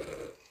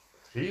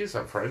 He is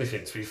up for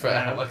anything, to be fair.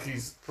 Yeah. Like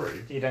he's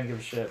pretty You don't give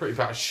a shit.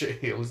 bad shit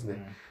heel, isn't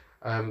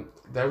he?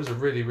 There was a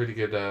really, really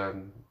good I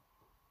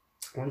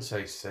want to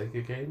say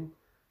Sega game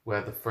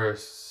where the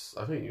first,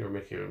 I think you were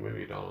Mickey or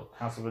maybe Donald.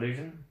 House of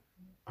Illusion?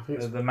 I think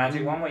it's The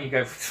magic one where you go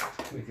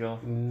with your...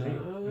 No.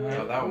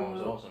 Oh, that one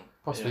was awesome.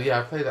 Possibly, yeah,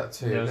 I played that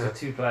too. There was a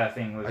 2-player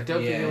thing with... I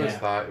don't think it was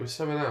that. It was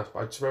something else. But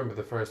I just remember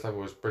the first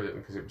level was brilliant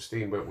because it was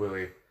Steamboat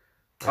Willie.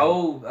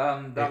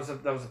 That was a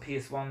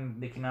PS1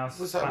 Mickey Mouse.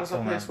 Was that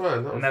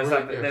PS1? And there was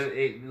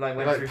it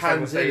went through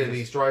pans in stages. and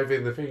he's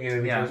driving the thing in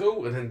and he goes,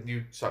 oh, and then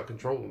you start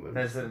controlling them.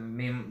 There's a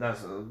meme.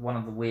 That's one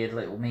of the weird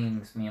little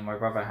memes me and my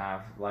brother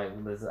have.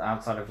 Like, there's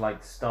outside of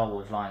like Star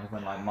Wars lines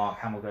when like Mark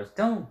Hamill goes,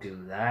 "Don't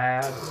do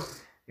that,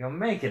 you're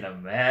making a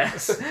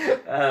mess."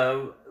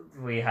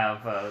 We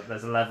have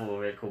there's a level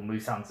of it called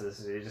Moose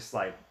Hunters. You just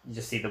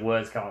see the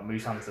words come up,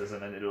 Moose Hunters,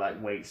 and then it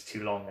like waits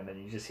too long, and then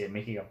you just hear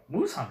Mickey go,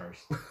 "Moose Hunters."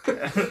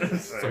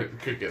 So we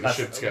could get the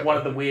shit together. One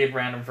of the weird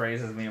random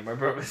phrases me and my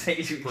brother say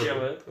to each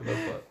other. I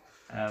love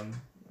that.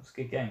 It's a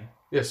good game.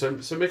 Yeah, so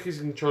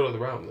Mickey's in control of the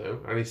realm though,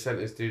 and he sent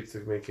his dude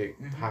to make it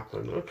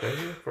happen. Okay,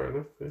 yeah, fair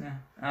enough.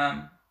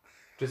 Yeah.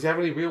 Does he have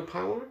any real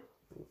power?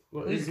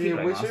 What, is he a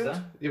wizard?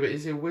 Master. Yeah, but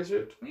is he a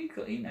wizard? He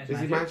knows Is magic.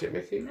 he Magic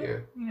Mickey? Yeah, Yeah.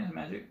 he knows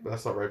magic. But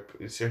that's not right.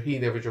 So he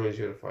never joins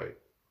you in a fight?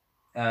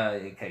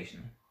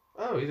 Occasionally.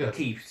 Oh, he does?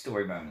 Key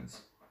story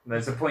moments.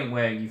 There's a point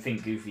where you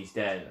think Goofy's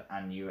dead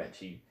and you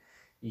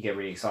get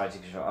really excited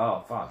because you're like,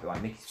 oh fuck,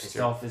 like Mickey's pissed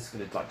off, this is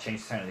going to like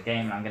change the tone of the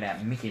game and I'm going to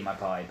have Mickey in my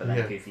pie, but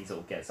then Goofy sort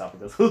of gets up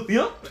and goes, oh,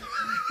 yeah.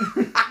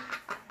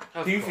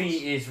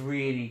 Goofy is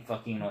really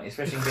fucking annoying,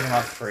 especially in Kingdom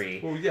Hearts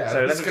 3. Well, yeah.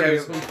 So let me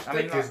go. I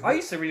mean, I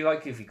used to really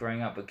like Goofy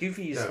growing up, but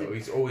Goofy is. No,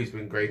 he's always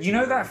been great. You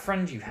know that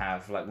friend you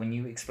have, like when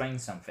you explain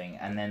something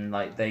and then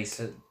like they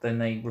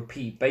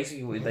repeat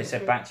basically what they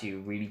said back to you,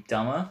 really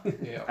dumber,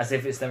 as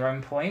if it's their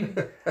own point.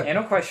 And you're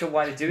not quite sure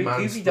why to do it.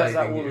 Goofy does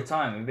that all the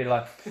time. You'd be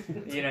like,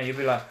 you'd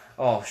be like,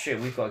 oh shit,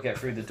 we've got to get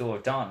through the door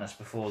of darkness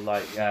before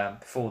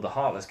the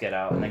Heartless get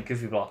out, and then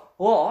Goofy will be like,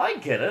 well, I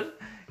get it.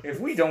 If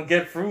we don't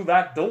get through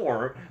that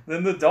door,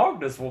 then the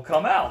darkness will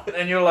come out.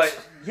 And you're like,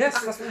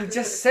 yes, that's what we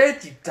just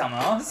said, you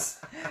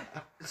dumbass.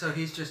 So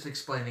he's just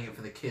explaining it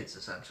for the kids,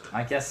 essentially.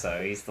 I guess so.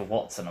 He's the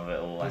Watson of it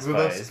all, I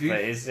suppose. But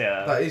it's,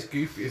 that is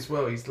Goofy as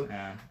well. He's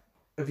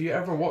Have you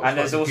ever watched and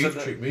like, a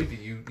Goof Troop movie?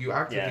 You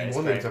actively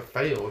want him to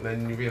fail, and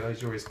then you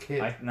realise you're his kid.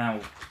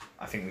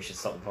 I think we should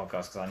stop the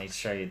podcast because I need to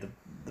show you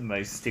the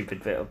most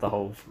stupid bit of the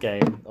whole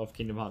game of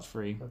Kingdom Hearts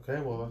 3. Okay,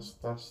 well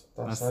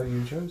that's how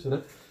you chose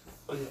it.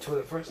 On your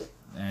toilet first.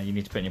 You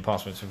need to put in your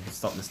password so we can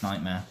stop this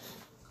nightmare.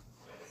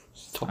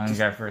 I'm going to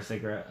go for a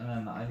cigarette and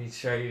then I need to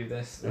show you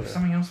this. There's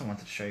something else I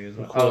wanted to show you as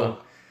well. Cool.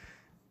 Oh,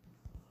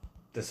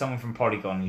 there's someone from Polygon